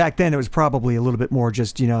 I mean, back then it was probably a little bit more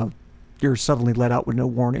just, you're suddenly let out with no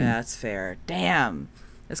warning. Yeah, that's fair. Damn.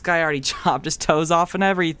 This guy already chopped his toes off and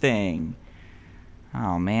everything.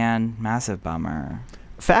 Oh, man. Massive bummer.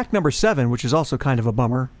 Fact number 7, which is also kind of a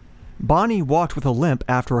bummer. Bonnie walked with a limp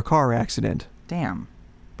after a car accident. Damn.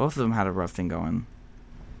 Both of them had a rough thing going.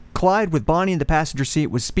 Clyde, with Bonnie in the passenger seat,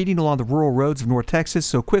 was speeding along the rural roads of North Texas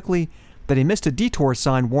so quickly that he missed a detour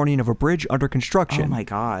sign warning of a bridge under construction. Oh, my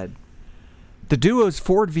God. The duo's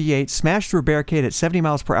Ford V8 smashed through a barricade at 70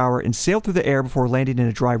 miles per hour and sailed through the air before landing in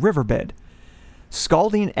a dry riverbed.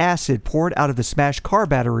 Scalding acid poured out of the smashed car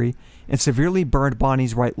battery and severely burned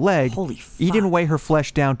Bonnie's right leg, Holy fuck. eating away her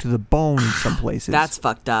flesh down to the bone in some places. That's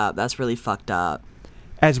fucked up. That's really fucked up.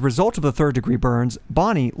 As a result of the third-degree burns,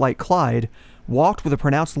 Bonnie, like Clyde, walked with a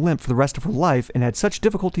pronounced limp for the rest of her life and had such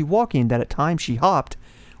difficulty walking that at times she hopped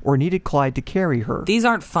or needed Clyde to carry her. These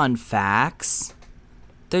aren't fun facts.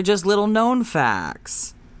 They're just little-known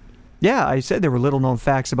facts. Yeah, I said there were little-known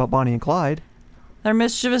facts about Bonnie and Clyde. They're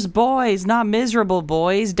mischievous boys, not miserable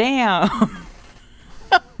boys. Damn.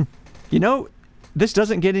 This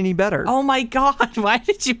doesn't get any better. Oh my God, why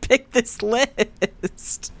did you pick this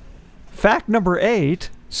list? Fact number 8,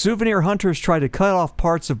 souvenir hunters tried to cut off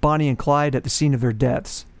parts of Bonnie and Clyde at the scene of their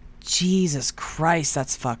deaths. Jesus Christ,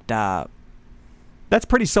 that's fucked up. That's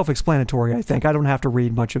pretty self-explanatory, I think. I don't have to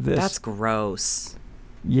read much of this. That's gross.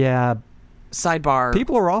 Yeah. Sidebar.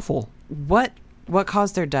 People are awful. What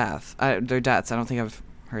caused their deaths? I don't think I've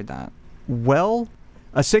heard that. Well,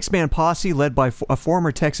 a 6-man posse led by a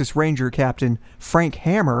former Texas Ranger captain, Frank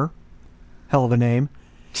Hammer, hell of a name,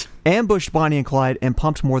 ambushed Bonnie and Clyde and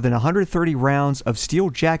pumped more than 130 rounds of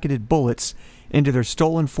steel-jacketed bullets into their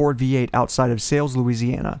stolen Ford V8 outside of Sales,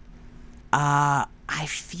 Louisiana. I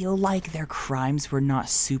feel like their crimes were not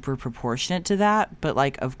super proportionate to that, but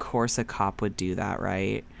of course a cop would do that,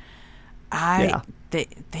 right? Yeah.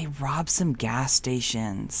 They robbed some gas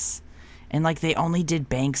stations, and they only did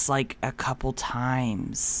banks a couple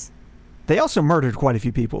times. They also murdered quite a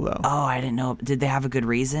few people, though. Oh, I didn't know. Did they have a good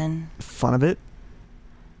reason? Fun of it?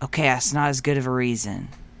 Okay, that's not as good of a reason.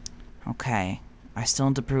 Okay, I still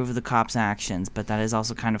don't approve of the cops' actions, but that is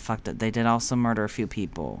also kind of fucked up. They did also murder a few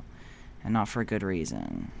people, and not for a good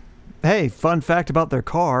reason. Hey, fun fact about their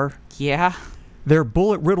car. Yeah? Their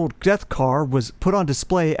bullet-riddled death car was put on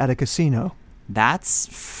display at a casino. That's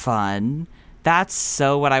fun. That's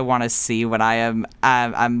so what I want to see when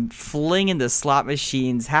I'm flinging the slot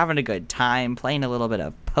machines, having a good time, playing a little bit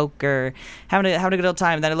of poker, having a good old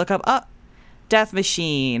time. And then I look up, death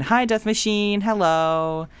machine. Hi, death machine.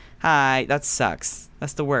 Hello. Hi. That sucks.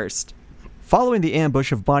 That's the worst. Following the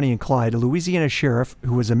ambush of Bonnie and Clyde, a Louisiana sheriff,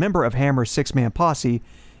 who was a member of Hammer's 6-man posse,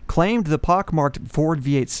 claimed the pockmarked Ford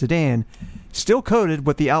V8 sedan still coated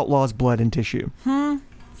with the outlaw's blood and tissue.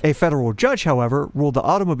 A federal judge, however, ruled the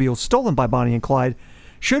automobile stolen by Bonnie and Clyde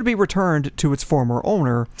should be returned to its former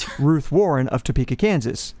owner, Ruth Warren of Topeka,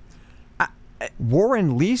 Kansas.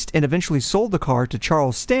 Warren leased and eventually sold the car to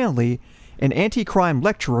Charles Stanley, an anti-crime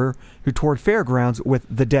lecturer who toured fairgrounds with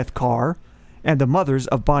the Death Car, and the mothers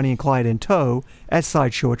of Bonnie and Clyde in tow as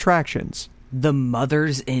sideshow attractions. The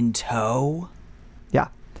mothers in tow? Yeah.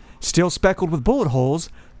 Still speckled with bullet holes,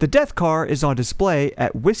 the Death Car is on display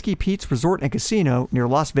at Whiskey Pete's Resort and Casino near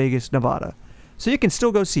Las Vegas, Nevada. So you can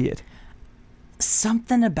still go see it.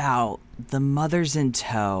 Something about the mothers in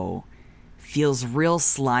tow feels real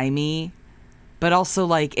slimy, but also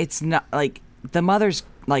like it's not like the mothers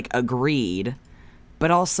like agreed, but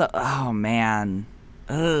also oh man,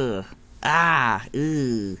 ugh,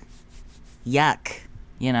 yuck,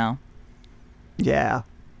 you know. Yeah,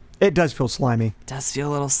 it does feel slimy. It does feel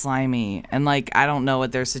a little slimy, and like I don't know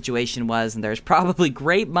what their situation was, and there's probably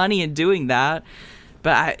great money in doing that,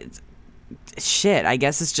 but I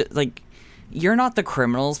guess it's just like. You're not the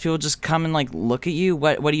criminals. People just come and like look at you.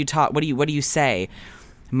 What do you talk? What do you say?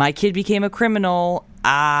 My kid became a criminal.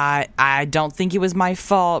 I don't think it was my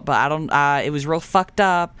fault, but I don't. It was real fucked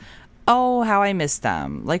up. Oh, how I miss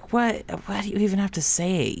them. Like what? What do you even have to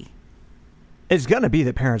say? It's gonna be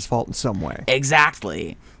the parents' fault in some way.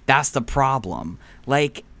 Exactly. That's the problem.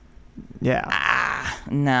 Like, yeah.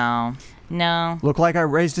 No. Look like I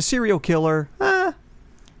raised a serial killer.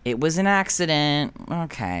 It was an accident.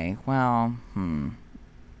 Okay, well,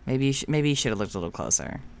 maybe you should have looked a little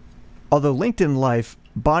closer. Although linked in life,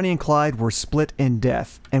 Bonnie and Clyde were split in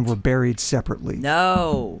death and were buried separately.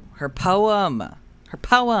 No, her poem.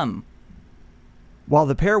 While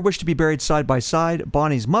the pair wished to be buried side by side,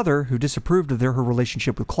 Bonnie's mother, who disapproved of her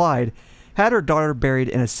relationship with Clyde, had her daughter buried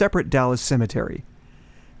in a separate Dallas cemetery.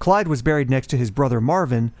 Clyde was buried next to his brother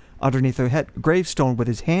Marvin, underneath a gravestone with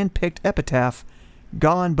his hand-picked epitaph,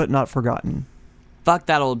 "Gone but not forgotten." Fuck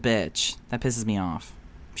that old bitch. That pisses me off.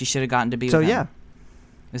 She should have gotten to be with him. So yeah.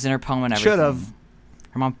 It was in her poem and everything. Should have.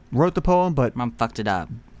 Her mom wrote the poem, but... Mom fucked it up.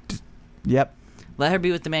 Yep. Let her be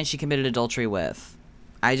with the man she committed adultery with.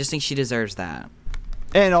 I just think she deserves that.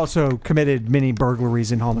 And also committed many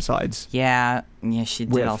burglaries and homicides. Yeah, she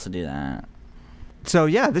did also do that. So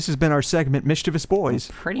yeah, this has been our segment, Mischievous Boys.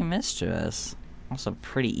 Pretty mischievous. Also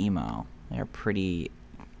pretty emo. They're pretty...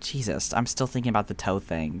 Jesus, I'm still thinking about the toe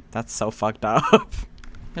thing. That's so fucked up.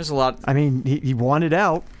 There's a lot. I mean, he wanted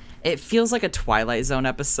out. It feels like a Twilight Zone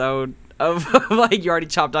episode of like you already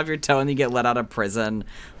chopped off your toe and you get let out of prison.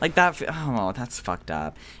 Like that. Oh, that's fucked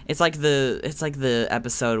up. It's like the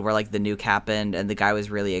episode where like the nuke happened and the guy was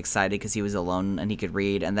really excited because he was alone and he could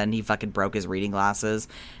read, and then he fucking broke his reading glasses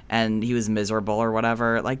and he was miserable or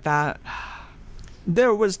whatever. Like that.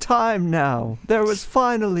 There was time now. There was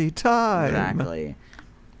finally time. Exactly.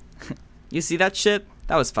 You see that shit?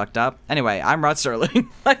 That was fucked up. Anyway, I'm Rod Sterling.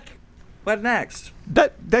 Like, what next?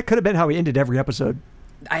 That could have been how we ended every episode.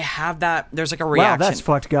 I have that. There's like a reaction. Wow, that's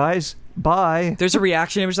fucked, guys. Bye. There's a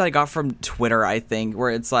reaction image that I got from Twitter, I think, where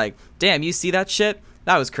it's like, damn, you see that shit?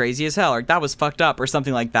 That was crazy as hell, or that was fucked up, or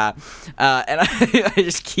something like that. And I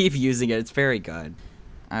just keep using it. It's very good.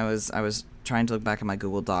 I was trying to look back at my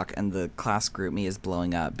Google Doc, and the class group me is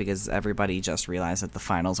blowing up because everybody just realized that the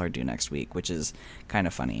finals are due next week, which is kind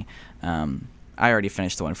of funny. I already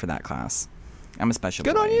finished the one for that class. I'm a special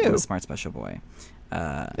boy. Good on you. I'm a smart special boy.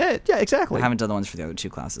 Yeah, exactly. I haven't done the ones for the other two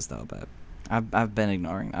classes though, but I've been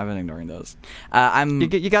ignoring those.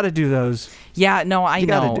 You got to do those. Yeah, no, I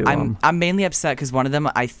know. I'm mainly upset because one of them,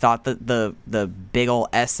 I thought that the big ol'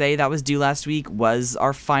 essay that was due last week was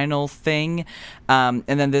our final thing, and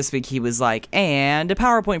then this week he was like, and a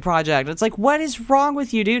PowerPoint project. It's like, what is wrong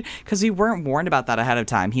with you, dude? Because we weren't warned about that ahead of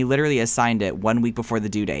time. He literally assigned it 1 week before the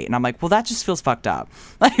due date, and I'm like, well, that just feels fucked up.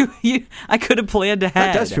 Like, I could have planned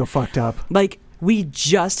ahead. That does feel fucked up. Like, we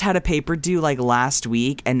just had a paper due like last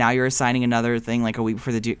week, and now you're assigning another thing like a week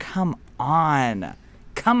before the due. Come on.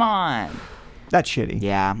 That's shitty.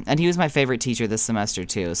 Yeah, and he was my favorite teacher this semester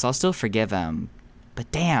too, so I'll still forgive him.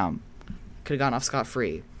 But damn, could have gone off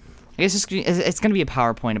scot-free. I guess it's going to be a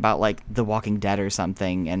PowerPoint about like The Walking Dead or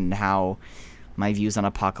something, and how my views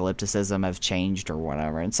on apocalypticism have changed or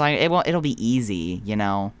whatever. And so it'll be easy, you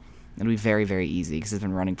know. It'll be very, very easy because it's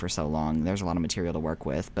been running for so long. There's a lot of material to work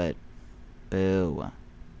with, but boo.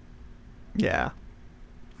 Yeah.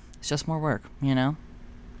 It's just more work, you know?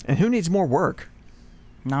 And who needs more work?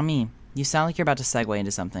 Not me. You sound like you're about to segue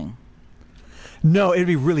into something. No, it'd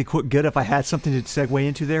be really good if I had something to segue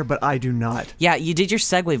into there, but I do not. Yeah, you did your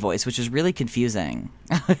segue voice, which is really confusing.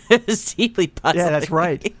 It's deeply puzzling. Yeah, that's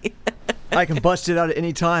right. I can bust it out at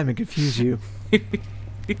any time and confuse you.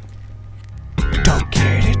 Don't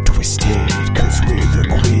get it twisted, cause we're the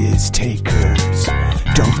quiz takers.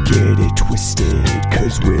 Don't get it twisted,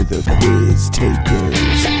 cause we're the quiz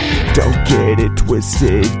takers. Don't get it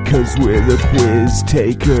twisted, cause we're the quiz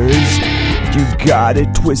takers. You got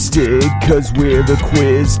it twisted, cause we're the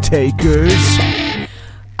quiz takers.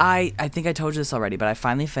 I think I told you this already, but I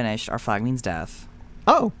finally finished Our Flag Means Death.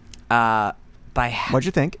 Oh. What'd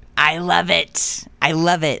you think? I love it. I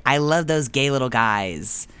love it. I love those gay little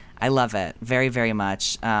guys. I love it very, very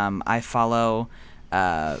much. I follow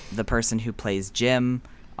the person who plays Jim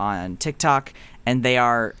on TikTok, and they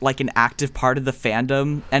are like an active part of the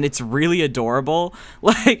fandom, and it's really adorable.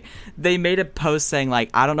 Like, they made a post saying, like,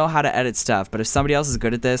 I don't know how to edit stuff, but if somebody else is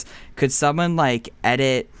good at this, could someone like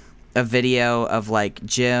edit a video of like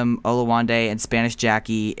Jim, Olawande, and Spanish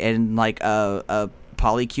Jackie in like a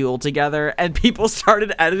polycule together, and people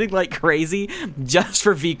started editing like crazy just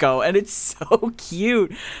for Vico, and it's so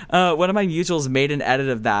cute. One of my mutuals made an edit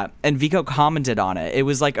of that, and Vico commented on it. It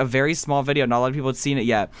was like a very small video, not a lot of people had seen it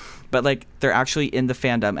yet, but like they're actually in the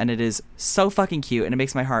fandom, and it is so fucking cute, and it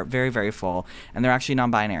makes my heart very, very full. And they're actually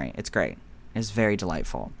non-binary. It's great. It's very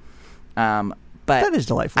delightful. But that is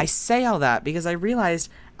delightful. I say all that because I realized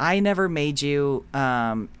I never made you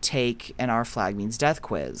take an Our Flag Means Death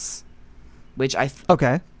quiz. Which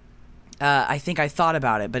okay. I think I thought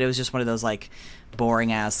about it, but it was just one of those like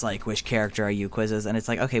boring ass like which character are you quizzes, and it's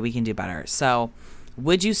like, okay, we can do better. So,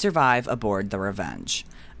 would you survive aboard the Revenge?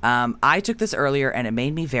 I took this earlier and it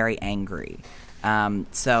made me very angry.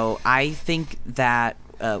 So I think that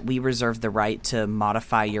we reserve the right to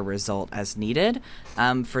modify your result as needed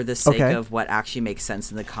for the sake of what actually makes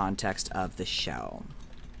sense in the context of the show.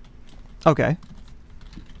 Okay.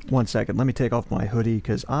 1 second. Let me take off my hoodie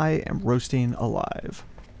because I am roasting alive.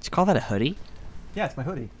 Did you call that a hoodie? Yeah, it's my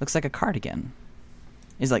hoodie. Looks like a cardigan.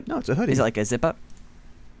 No, it's a hoodie. Is it like a zip up?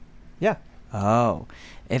 Yeah. Oh.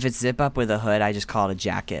 If it's zip up with a hood, I just call it a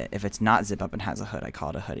jacket. If it's not zip up and has a hood, I call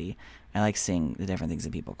it a hoodie. I like seeing the different things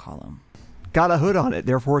that people call them. Got a hood on it,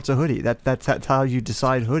 therefore it's a hoodie. That's how you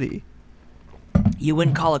decide hoodie. You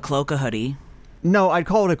wouldn't call a cloak a hoodie. No, I'd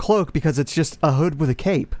call it a cloak because it's just a hood with a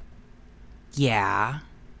cape. Yeah.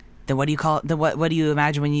 Then what do you call it? Then what do you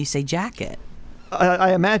imagine when you say jacket?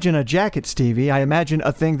 I imagine a jacket, Stevie. I imagine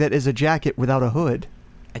a thing that is a jacket without a hood.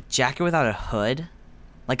 A jacket without a hood?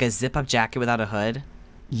 Like a zip-up jacket without a hood?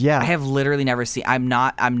 Yeah. I have literally never seen... I'm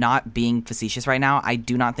not being facetious right now. I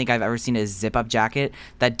do not think I've ever seen a zip-up jacket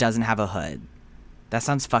that doesn't have a hood. That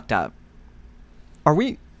sounds fucked up. Are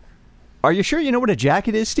you sure you know what a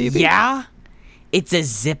jacket is, Stevie? Yeah. It's a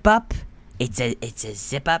zip-up. It's a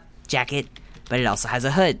zip-up jacket, but it also has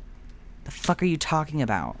a hood. The fuck are you talking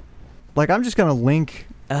about? Like, I'm just gonna link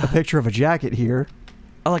a picture of a jacket here.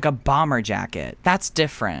 Oh, like a bomber jacket. That's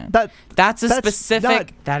different. That is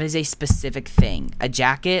a specific thing. A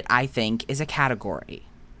jacket, I think, is a category.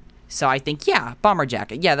 So I think, yeah, bomber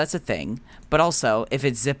jacket. Yeah, that's a thing. But also, if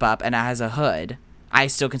it's zip up and it has a hood, I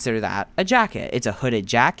still consider that a jacket. It's a hooded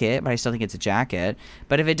jacket, but I still think it's a jacket.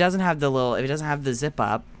 But if it doesn't have the zip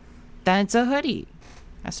up, then it's a hoodie.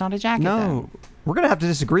 That's not a jacket. No, then. We're gonna have to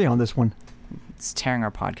disagree on this one. It's tearing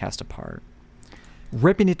our podcast apart.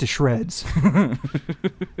 Ripping it to shreds.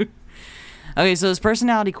 Okay, so this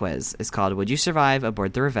personality quiz is called Would You Survive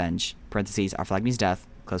Aboard the Revenge? Parentheses, Our Flag Means Death,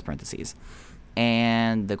 close parentheses.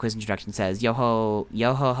 And the quiz introduction says, yo ho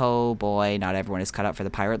ho boy, not everyone is cut out for the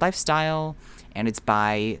pirate lifestyle. And it's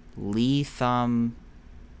by Lee Thumb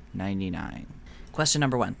 99. Question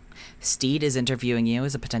number 1. Steed is interviewing you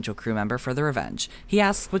as a potential crew member for the Revenge. He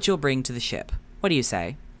asks what you'll bring to the ship. What do you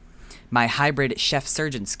say? My hybrid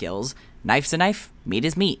chef-surgeon skills. Knife's a knife, meat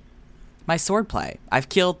is meat. My swordplay. I've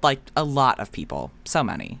killed, like, a lot of people. So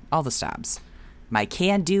many. All the stabs. My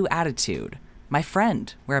can-do attitude. My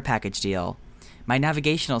friend. We're a package deal. My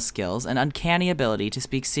navigational skills and uncanny ability to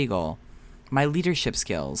speak seagull. My leadership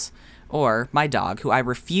skills. Or my dog, who I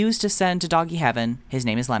refuse to send to doggy heaven. His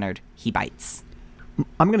name is Leonard. He bites.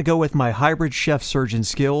 I'm going to go with my hybrid chef-surgeon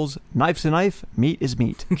skills. Knife's a knife, meat is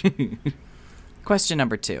meat. Question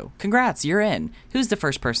number 2. Congrats, you're in. Who's the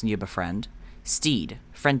first person you befriend? Steed,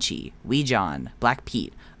 Frenchie, Wee John, Black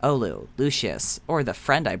Pete, Olu, Lucius, or the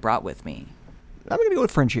friend I brought with me? I'm going to go with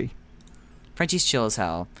Frenchie. Frenchie's chill as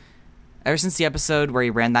hell. Ever since the episode where he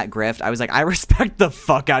ran that grift, I was like, I respect the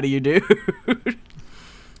fuck out of you, dude.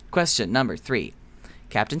 Question number 3.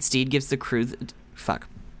 Captain Steed gives the crew the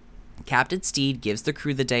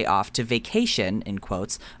day off to vacation, in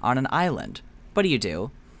quotes, on an island. What do?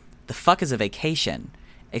 The fuck is a vacation?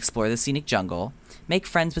 Explore the scenic jungle, make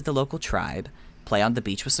friends with the local tribe, play on the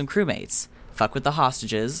beach with some crewmates, fuck with the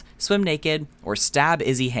hostages, swim naked, or stab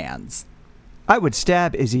Izzy Hands. I would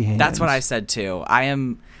stab Izzy Hands. That's what I said too.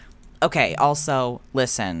 Okay, also,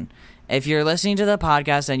 listen. If you're listening to the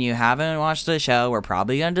podcast and you haven't watched the show, we're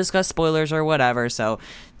probably going to discuss spoilers or whatever, so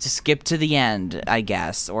skip to the end, I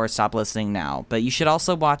guess, or stop listening now. But you should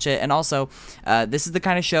also watch it. And also, this is the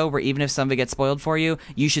kind of show where even if some of it gets spoiled for you,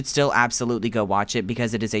 you should still absolutely go watch it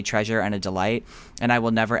because it is a treasure and a delight. And I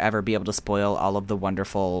will never, ever be able to spoil all of the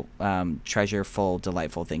wonderful, treasureful,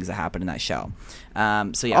 delightful things that happen in that show.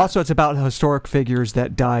 So, yeah. Also, it's about historic figures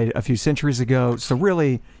that died a few centuries ago. So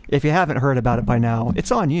really, if you haven't heard about it by now,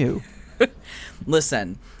 it's on you.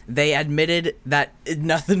 Listen, they admitted that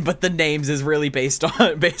nothing but the names is really based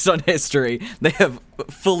on history. They have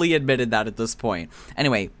fully admitted that at this point.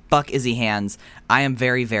 Anyway, Buck Izzy Hands. I am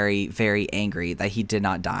very, very, very angry that he did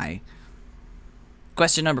not die.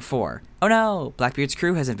 Question number 4. Oh no, Blackbeard's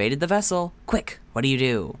crew has invaded the vessel. Quick, what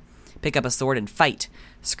do? Pick up a sword and fight.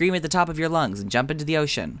 Scream at the top of your lungs and jump into the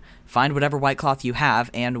ocean. Find whatever white cloth you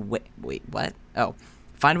have and wait, what? Oh.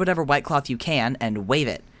 Find whatever white cloth you can and wave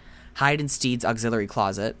it. Hide in Steed's auxiliary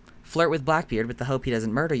closet. Flirt with Blackbeard with the hope he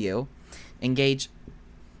doesn't murder you. Engage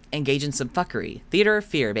in some fuckery. Theater of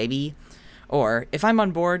fear, baby. Or, if I'm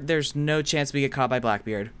on board, there's no chance we get caught by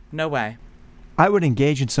Blackbeard. No way. I would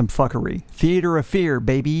engage in some fuckery. Theater of fear,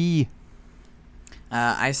 baby.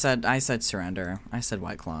 I said surrender. I said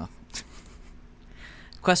white cloth.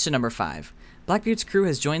 Question number 5. Blackbeard's crew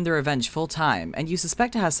has joined the Revenge full time, and you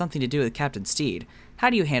suspect it has something to do with Captain Steed. How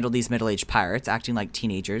do you handle these middle-aged pirates acting like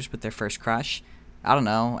teenagers with their first crush? I don't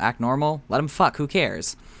know, act normal? Let them fuck, who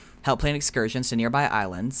cares? Help plan excursions to nearby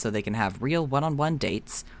islands so they can have real one-on-one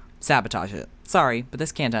dates? Sabotage it. Sorry, but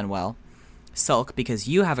this can't end well. Sulk because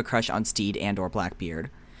you have a crush on Steed and or Blackbeard.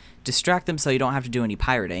 Distract them so you don't have to do any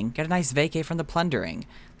pirating. Get a nice vacay from the plundering.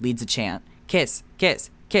 Leads a chant. Kiss, kiss,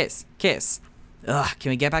 kiss, kiss. Ugh, can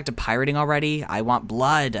we get back to pirating already? I want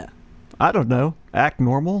blood. I don't know. Act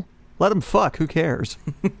normal? Let them fuck. Who cares?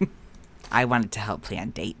 I wanted to help plan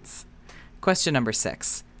dates. Question number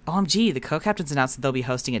 6. OMG, the co-captains announced that they'll be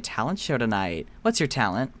hosting a talent show tonight. What's your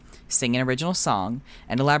talent? Sing an original song,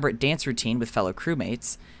 an elaborate dance routine with fellow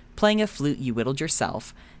crewmates, playing a flute you whittled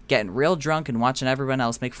yourself, getting real drunk and watching everyone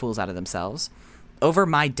else make fools out of themselves. Over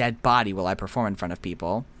my dead body will I perform in front of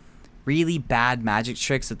people. Really bad magic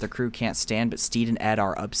tricks that the crew can't stand but Steed and Ed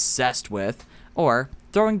are obsessed with. Or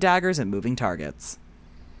throwing daggers at moving targets.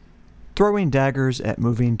 Throwing daggers at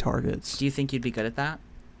moving targets. Do you think you'd be good at that?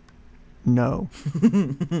 No.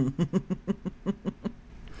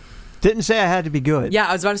 Didn't say I had to be good. Yeah,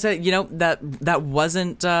 I was about to say, that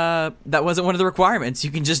wasn't one of the requirements.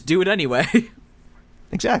 You can just do it anyway.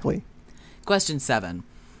 Exactly. Question 7.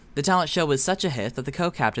 The talent show was such a hit that the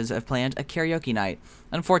co-captains have planned a karaoke night.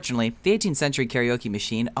 Unfortunately, the 18th century karaoke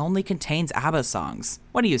machine only contains ABBA songs.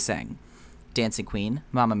 What do you sing? Dancing Queen,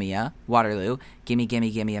 Mamma Mia, Waterloo, Gimme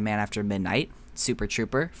Gimme Gimme a Man After Midnight, Super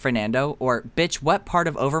Trooper, Fernando, or bitch, what part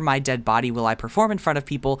of Over My Dead Body will I perform in front of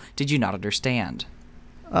people did you not understand?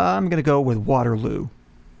 I'm going to go with Waterloo.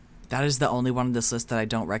 That is the only one on this list that I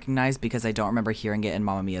don't recognize because I don't remember hearing it in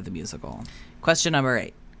Mamma Mia the musical. Question number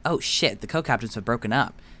 8. Oh shit, the co-captains have broken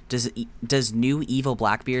up. Does new evil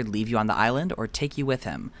Blackbeard leave you on the island or take you with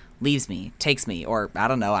him? Leaves me, takes me, or I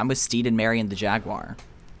don't know, I'm with Steed and Marion the Jaguar.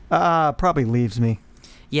 Probably leaves me.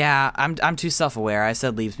 Yeah, I'm too self-aware. I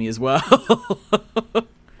said leaves me as well.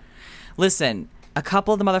 Listen, a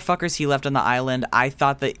couple of the motherfuckers he left on the island, I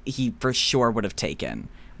thought that he for sure would have taken,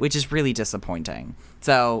 which is really disappointing.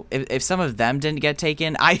 So if some of them didn't get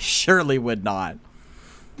taken, I surely would not.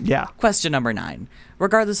 Yeah. Question number 9.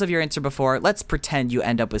 Regardless of your answer before, let's pretend you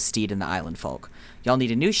end up with Steed and the island folk. Y'all need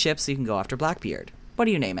a new ship so you can go after Blackbeard. What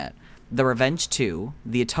do you name it? The Revenge 2,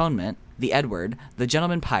 the Atonement, the Edward, the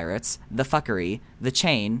Gentlemen Pirates, the Fuckery, the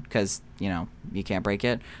Chain, because, you can't break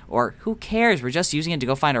it, or who cares, we're just using it to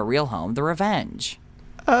go find a real home, the Revenge.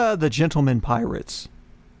 The Gentlemen Pirates.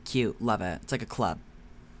 Cute, love it. It's like a club.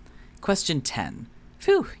 Question 10.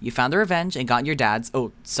 Phew, you found the Revenge and got your dad's,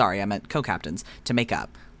 oh, sorry, I meant co-captains, to make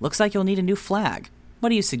up. Looks like you'll need a new flag. What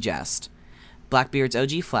do you suggest? Blackbeard's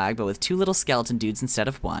OG flag, but with 2 little skeleton dudes instead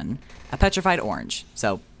of 1. A petrified orange,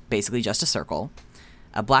 so basically just a circle.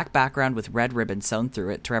 A black background with red ribbon sewn through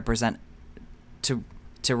it to represent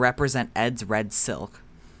Ed's red silk.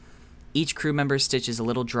 Each crew member stitches a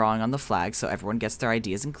little drawing on the flag so everyone gets their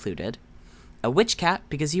ideas included. A witch cat,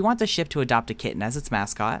 because you want the ship to adopt a kitten as its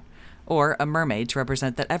mascot. Or a mermaid to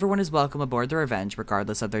represent that everyone is welcome aboard the Revenge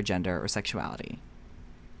regardless of their gender or sexuality.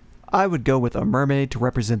 I would go with a mermaid to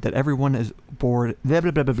represent that everyone is aboard. Blah,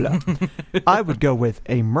 blah, blah, blah, blah. I would go with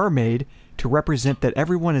a mermaid to represent that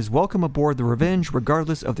everyone is welcome aboard the Revenge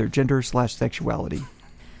regardless of their gender/sexuality.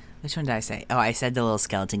 Which one did I say? Oh, I said the little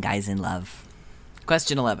skeleton guy's in love.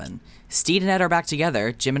 Question 11. Steed and Ed are back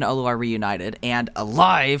together, Jim and Olu are reunited, and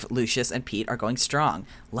alive, Lucius and Pete are going strong.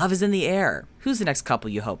 Love is in the air. Who's the next couple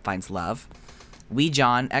you hope finds love? Wee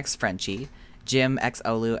John x Frenchie, Jim x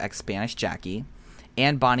Olu x Spanish Jackie,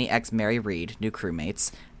 and Bonnie x Mary Reed, new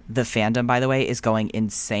crewmates. The fandom, by the way, is going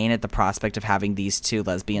insane at the prospect of having these two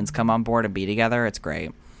lesbians come on board and be together. It's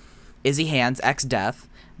great. Izzy Hands x Death,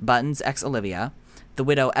 Buttons x Olivia, the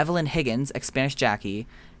widow Evelyn Higgins x Spanish Jackie,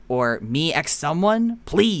 or me x someone,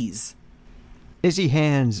 please. Izzy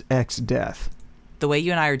Hands x Death. The way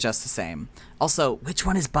you and I are just the same. Also, which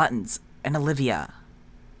one is Buttons and Olivia?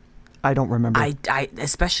 I don't remember. I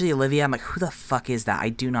especially Olivia. I'm like, who the fuck is that? I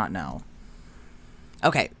do not know.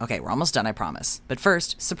 Okay, we're almost done, I promise. But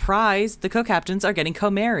first, surprise, the co-captains are getting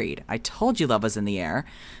co-married. I told you love was in the air.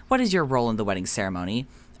 What is your role in the wedding ceremony?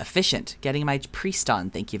 Efficient, getting my priest on,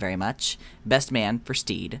 thank you very much. Best man for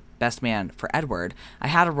Steed. Best man for Edward. I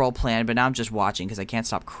had a role planned, but now I'm just watching because I can't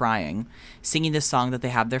stop crying. Singing the song that they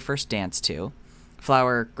have their first dance to.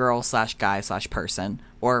 Flower girl / guy / person.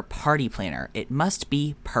 Or party planner. It must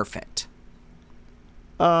be perfect.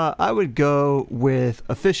 I would go with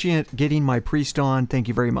officiant, getting my priest on, thank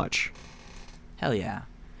you very much. Hell yeah.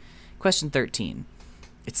 Question 13.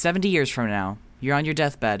 It's 70 years from now. You're on your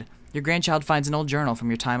deathbed. Your grandchild finds an old journal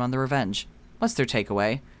from your time on the Revenge. What's their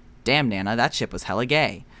takeaway? Damn, Nana, that ship was hella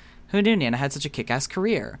gay. Who knew Nana had such a kick-ass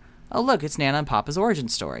career? Oh, look, it's Nana and Papa's origin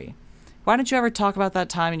story. Why don't you ever talk about that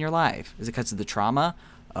time in your life? Is it because of the trauma?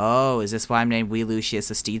 Oh, is this why I'm named Wee Lucius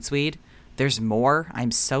the Steed Swede? There's more? I'm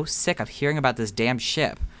so sick of hearing about this damn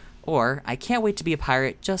ship. Or, I can't wait to be a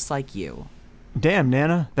pirate just like you. Damn,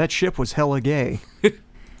 Nana, that ship was hella gay.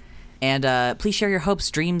 And please share your hopes,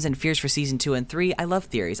 dreams, and fears for Season 2 and 3. I love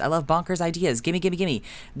theories. I love bonkers ideas. Gimme.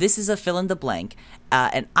 This is a fill in the blank.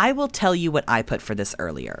 And I will tell you what I put for this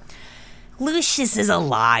earlier. Lucius is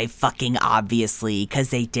alive, fucking obviously, because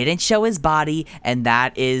they didn't show his body, and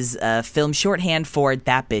that is film shorthand for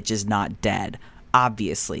that bitch is not dead.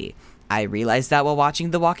 Obviously. I realized that while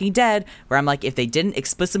watching The Walking Dead, where I'm like, if they didn't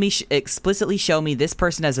explicitly show me this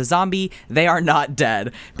person as a zombie, they are not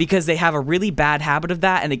dead, because they have a really bad habit of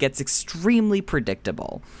that, and it gets extremely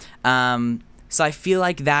predictable. So I feel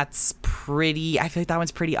like that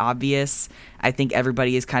one's pretty obvious. I think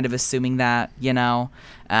everybody is kind of assuming that, you know.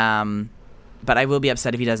 But I will be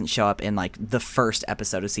upset if he doesn't show up in like the first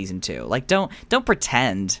episode of Season 2. Like, don't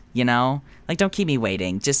pretend, you know. Like, don't keep me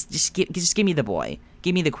waiting. Just give me the boy.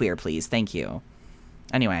 Give me the queer, please. Thank you.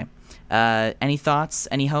 Anyway, any thoughts?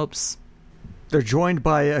 Any hopes? They're joined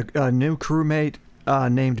by a new crewmate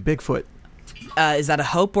named Bigfoot. Is that a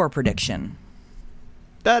hope or a prediction?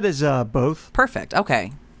 That is both. Perfect.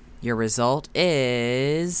 Okay. Your result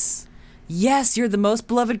is... Yes, you're the most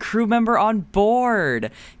beloved crew member on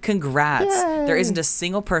board. Congrats. Yay. There isn't a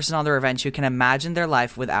single person on the Revenge who can imagine their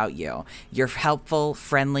life without you. You're helpful,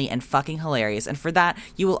 friendly, and fucking hilarious, and for that,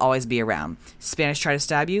 you will always be around. Spanish try to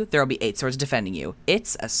stab you, there will be 8 swords defending you.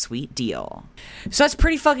 It's a sweet deal. So that's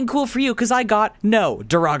pretty fucking cool for you, because I got no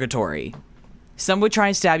derogatory. Some would try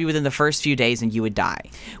and stab you within the first few days and you would die.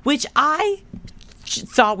 Which I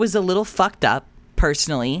thought was a little fucked up,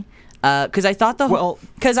 personally. Because I thought the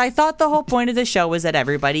whole point of the show was that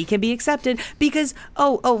everybody can be accepted. Because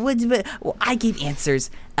I gave answers.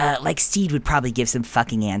 Like Steed would probably give some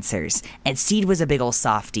fucking answers, and Steed was a big old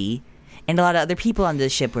softie, and a lot of other people on the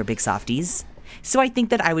ship were big softies. So I think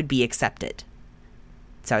that I would be accepted.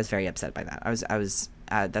 So I was very upset by that. I was.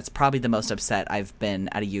 That's probably the most upset I've been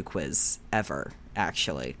at a U quiz ever.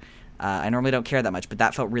 Actually, I normally don't care that much, but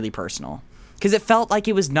that felt really personal because it felt like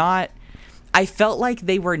it was not. I felt like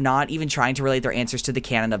they were not even trying to relate their answers to the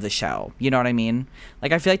canon of the show. You know what I mean?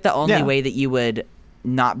 Like, I feel like the only way that you would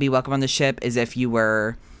not be welcome on the ship is if you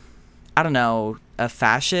were, I don't know, a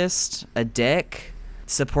fascist, a dick,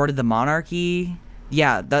 supported the monarchy.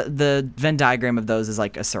 Yeah, the Venn diagram of those is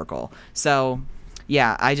like a circle. So,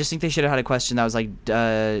 yeah, I just think they should have had a question that was like,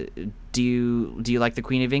 do you like the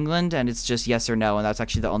Queen of England? And it's just yes or no, and that's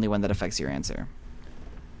actually the only one that affects your answer.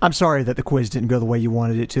 I'm sorry that the quiz didn't go the way you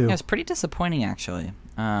wanted it to. Yeah, it's pretty disappointing, actually.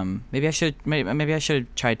 Maybe I should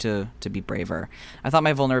have tried to be braver. I thought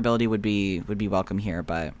my vulnerability would be welcome here,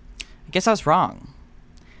 but I guess I was wrong.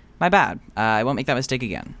 My bad. I won't make that mistake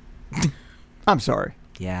again. I'm sorry.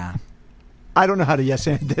 Yeah. I don't know how to yes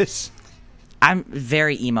and this. I'm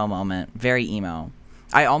very emo moment. Very emo.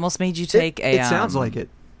 I almost made you take It sounds like it.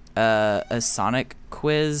 A Sonic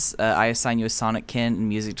quiz. I assign you a Sonic kin and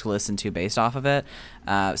music to listen to based off of it.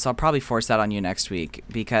 So I'll probably force that on you next week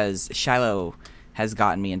because Shiloh has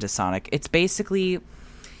gotten me into Sonic. It's basically,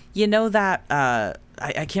 you know that, I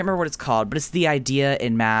can't remember what it's called, but it's the idea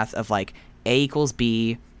in math of like A equals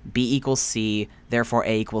B B equals C, therefore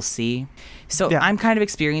A equals C. So Yeah. I'm kind of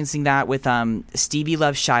experiencing that with Stevie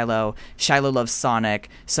loves Shiloh, Shiloh loves Sonic,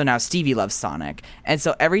 so now Stevie loves Sonic. And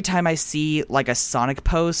so every time I see like a Sonic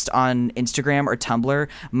post on Instagram or Tumblr,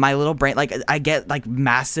 my little brain, like I get like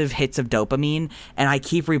massive hits of dopamine, and I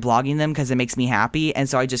keep reblogging them because it makes me happy, and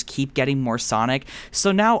so I just keep getting more Sonic.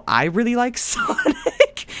 So now I really like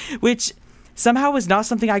Sonic, which somehow was not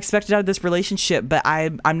something I expected out of this relationship, but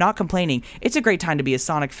I'm not complaining. It's a great time to be a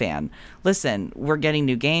Sonic fan. Listen, we're getting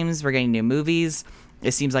new games, we're getting new movies.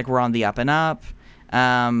 It seems like we're on the up and up.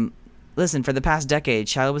 Listen, for the past decade,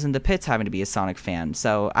 Shiloh was in the pits having to be a Sonic fan,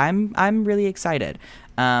 so I'm really excited.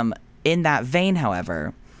 In that vein,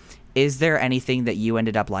 however, is there anything that you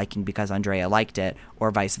ended up liking because Andrea liked it,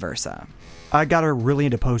 or vice versa? I got her really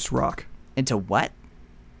into post-rock. Into what?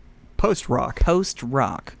 Post-rock.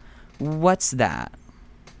 Post-rock. What's that?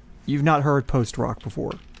 You've not heard post-rock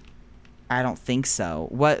before. I don't think so.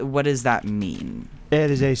 What does that mean? It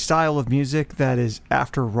is a style of music that is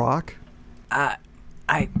after rock.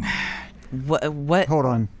 What? Hold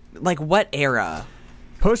on. Like what era?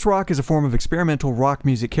 Post-rock is a form of experimental rock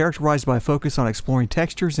music characterized by a focus on exploring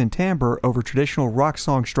textures and timbre over traditional rock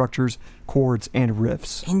song structures, chords, and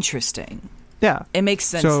riffs. Interesting. Yeah. It makes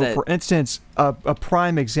sense. So, for instance, a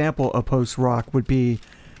prime example of post-rock would be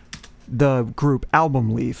the group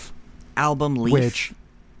Album Leaf. Album Leaf?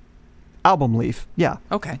 Album Leaf, yeah.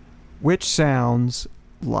 Okay. Which sounds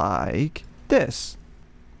like this.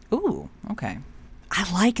 Ooh, okay.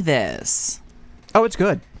 I like this. Oh, it's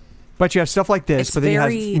good. But you have stuff like this, It's but then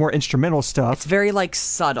very- you have more instrumental stuff. It's very, like,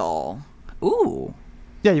 subtle. Ooh,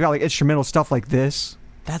 Yeah, you got like instrumental stuff like this.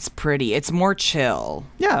 that's pretty. It's more chill.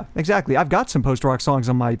 Yeah, exactly. I've got some post-rock songs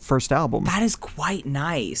on my first album. That is quite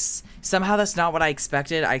nice. Somehow that's not what I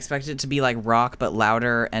expected. I expected it to be like rock, but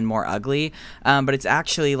louder and more ugly. But it's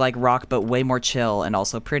actually like rock, but way more chill and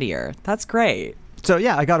also prettier. That's great. So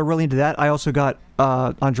yeah, I got her really into that. I also got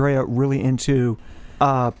Andrea really into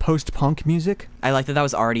post-punk music. I like that that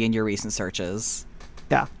was already in your recent searches.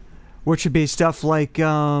 Yeah. Which would be stuff like,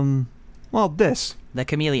 this. The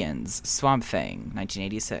Chameleons, Swamp Thing,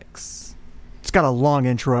 1986. It's got a long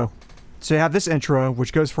intro. So you have this intro,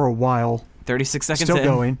 which goes for a while. 36 seconds Still in.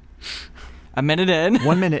 going. A minute in.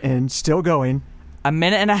 1 minute in, still going. A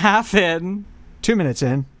minute and a half in. 2 minutes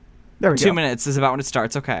in. There we go. 2 minutes is about when it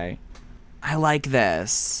starts. Okay. I like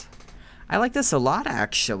this. I like this a lot,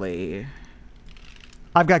 actually.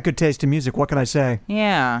 I've got good taste in music. What can I say?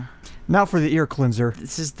 Yeah. Now for the ear cleanser.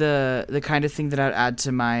 This is the kind of thing that I'd add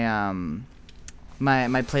to my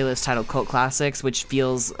my playlist titled Cult Classics, which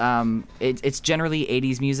feels it's generally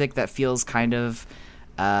 80s music that feels kind of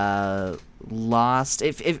lost.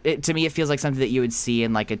 If to me it feels like something that you would see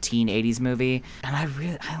in like a teen 80s movie, and I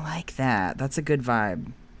like that. That's a good vibe.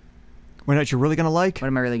 You know what you're really going to like? What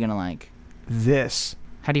am I really gonna like? This.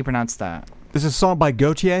 How do you pronounce that? This is a song by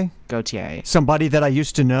Gautier. Gautier. Somebody that I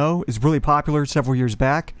used to know is really popular several years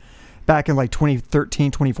back in like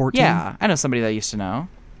 2013, 2014. Yeah, I know somebody that I used to know.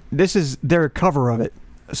 This is their cover of it.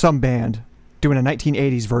 Some band doing a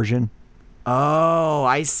 1980s version. Oh,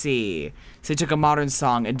 I see. So they took a modern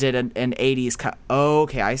song and did an 80s cut. Oh,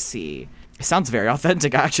 okay, I see. It sounds very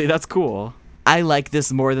authentic, actually. That's cool. I like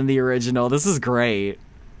this more than the original. This is great.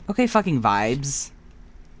 Okay, fucking vibes.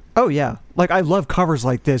 Oh, yeah. Like, I love covers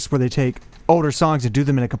like this where they take older songs and do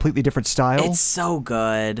them in a completely different style. It's so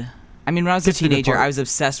good. I mean, when I was a Gets to the good teenager, part. I was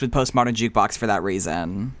obsessed with Postmodern Jukebox for that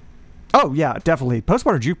reason. Oh, yeah, definitely.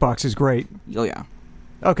 Postmodern Jukebox is great. Oh, yeah.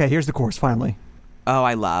 Okay, here's the chorus, finally. Oh,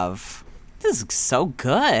 I love. This is so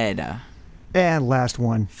good. And last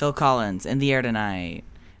one. Phil Collins, In the Air Tonight.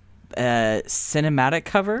 Cinematic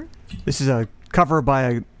cover? This is a cover by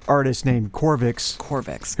an artist named Corvix,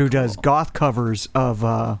 Corvix. who does Cool. goth covers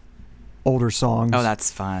of older songs. Oh,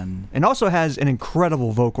 that's fun. And also has an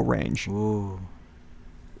incredible vocal range. Ooh.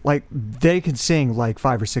 Like, they can sing like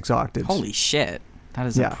 5 or 6 octaves. Holy shit. That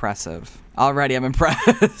is Yeah. impressive. Already, I'm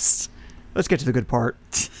impressed. Let's get to the good part.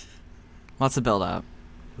 Lots of build up.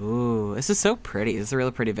 Ooh, this is so pretty. This is a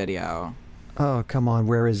really pretty video. Oh, come on,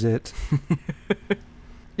 where is it?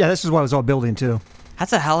 Yeah, this is what I was all building to.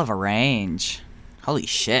 That's a hell of a range. Holy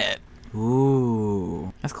shit.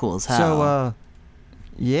 Ooh. That's cool as hell. So,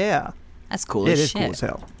 yeah, that's cool it as is shit. cool as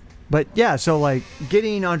hell. But yeah, so like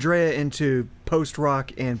getting Andrea into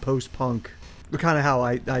post-rock and post-punk, kind of how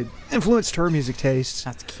I influenced her music tastes.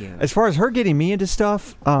 That's cute. As far as her getting me into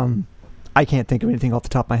stuff, I can't think of anything off the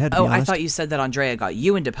top of my head, to Oh, be I honest. thought you said that Andrea got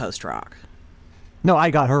you into post-rock. No, I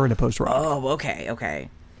got her into post-rock. Oh, okay.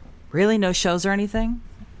 Really? No shows or anything?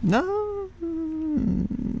 No,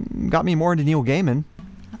 got me more into Neil Gaiman.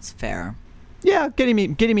 That's fair. Yeah, getting me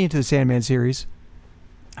into the Sandman series.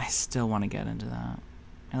 I still want to get into that.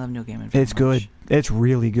 I love Neil Gaiman very It's much. good. It's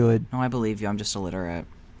really good. No, I believe you. I'm just illiterate.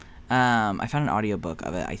 I found an audiobook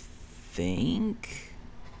of it, I think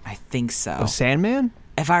so. Of Sandman?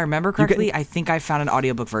 If I remember correctly, I think I found an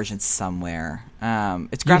audiobook version somewhere.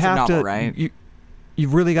 It's a graphic novel, right?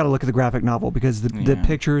 You've really got to look at the graphic novel because the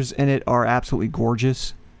pictures in it are absolutely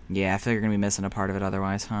gorgeous. Yeah, I feel you're going to be missing a part of it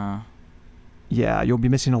otherwise, huh? Yeah, you'll be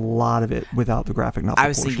missing a lot of it without the graphic novel I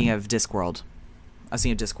was portion. thinking of Discworld. I was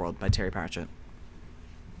thinking of Discworld by Terry Pratchett.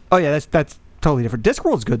 Oh, yeah, that's totally different.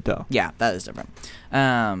 Discworld's good, though. Yeah, that is different.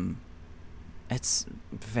 It's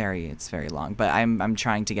very long, but I'm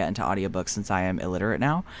trying to get into audiobooks since I am illiterate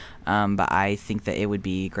now. But I think that it would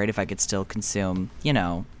be great if I could still consume,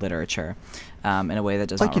 literature in a way that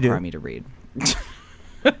does not require me to read.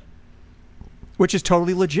 Which is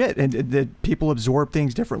totally legit, and that people absorb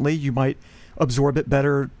things differently. You might absorb it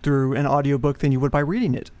better through an audiobook than you would by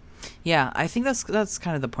reading it. Yeah, I think that's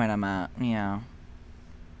kind of the point I'm at. Yeah.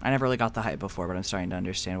 I never really got the hype before, but I'm starting to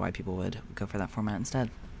understand why people would go for that format instead.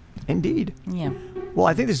 Indeed. Yeah. Well,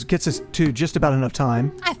 I think this gets us to just about enough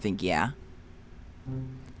time. I think, yeah.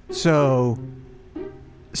 So,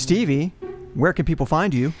 Stevie, where can people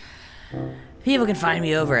find you? People can find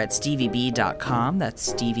me over at stevieb.com.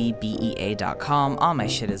 That's steviebea.com. All my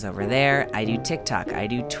shit is over there. I do TikTok. I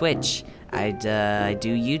do Twitch. I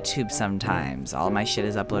do YouTube sometimes. All my shit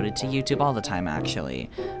is uploaded to YouTube all the time, actually.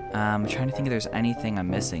 I'm trying to think if there's anything I'm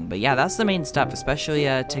missing. But yeah, that's the main stuff, especially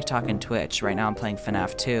TikTok and Twitch. Right now I'm playing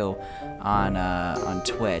FNAF 2 on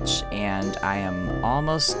Twitch, and I am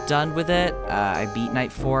almost done with it. I beat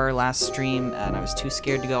Night 4 last stream, and I was too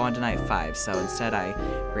scared to go on to Night 5, so instead I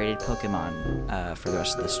raided Pokemon for the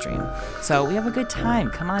rest of the stream. So we have a good time.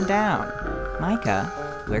 Come on down.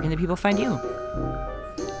 Micah, where can the people find you?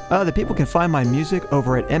 The people can find my music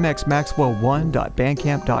over at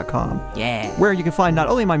mxmaxwell1.bandcamp.com. Yeah. Where you can find not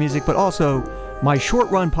only my music, but also my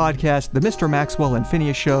short-run podcast, The Mr. Maxwell and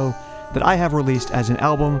Phineas Show, that I have released as an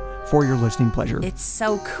album for your listening pleasure. It's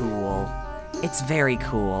so cool. It's very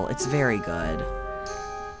cool. It's very good.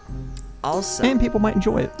 Also... And people might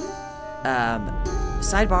enjoy it.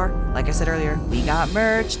 Sidebar, like I said earlier, we got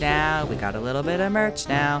merch now. We got a little bit of merch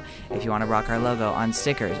now. If you want to rock our logo on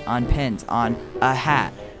stickers, on pins, on a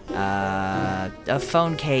hat, a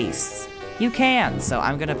phone case, you can. So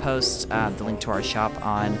I'm going to post the link to our shop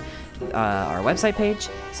on our website page.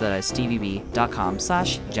 So that is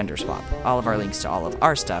stevieb.com/genderswap. All of our links to all of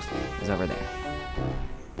our stuff is over there.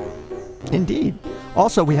 Indeed.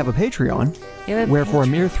 Also, we have a Patreon, where for a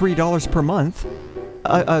mere $3 per month,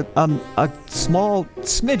 a small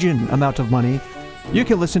smidgen amount of money, you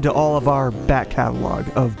can listen to all of our back catalog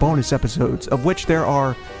of bonus episodes, of which there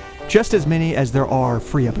are just as many as there are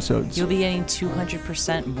free episodes. You'll be getting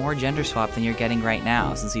 200% more Gender Swap than you're getting right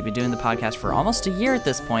now, since we've been doing the podcast for almost a year at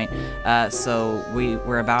this point. So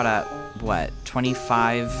we're about at,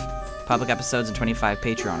 25 public episodes and 25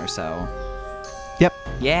 Patreon or so. Yep.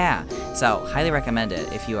 Yeah. So highly recommend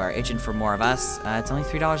it. If you are itching for more of us, it's only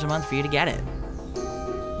 $3 a month for you to get it.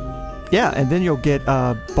 Yeah, and then you'll get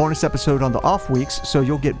a bonus episode on the off weeks, so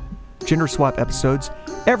you'll get Gender Swap episodes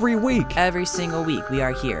every week. Every single week, we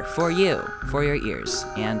are here for you, for your ears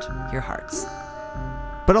and your hearts.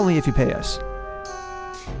 But only if you pay us.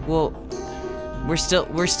 Well, we're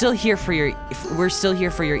still here for your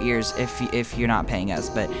ears if you're not paying us,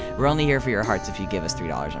 but we're only here for your hearts if you give us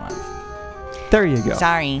 $3 a month. There you go.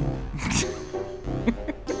 Sorry.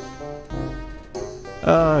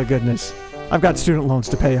 Oh, goodness. I've got student loans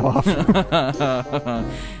to pay off.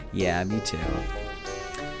 Yeah, me too.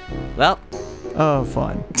 Well. Oh,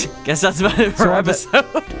 fun. Guess that's about it for our episode.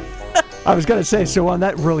 I was going to say, so on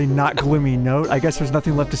that really not gloomy note, I guess there's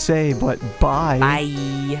nothing left to say but bye.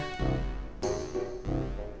 Bye.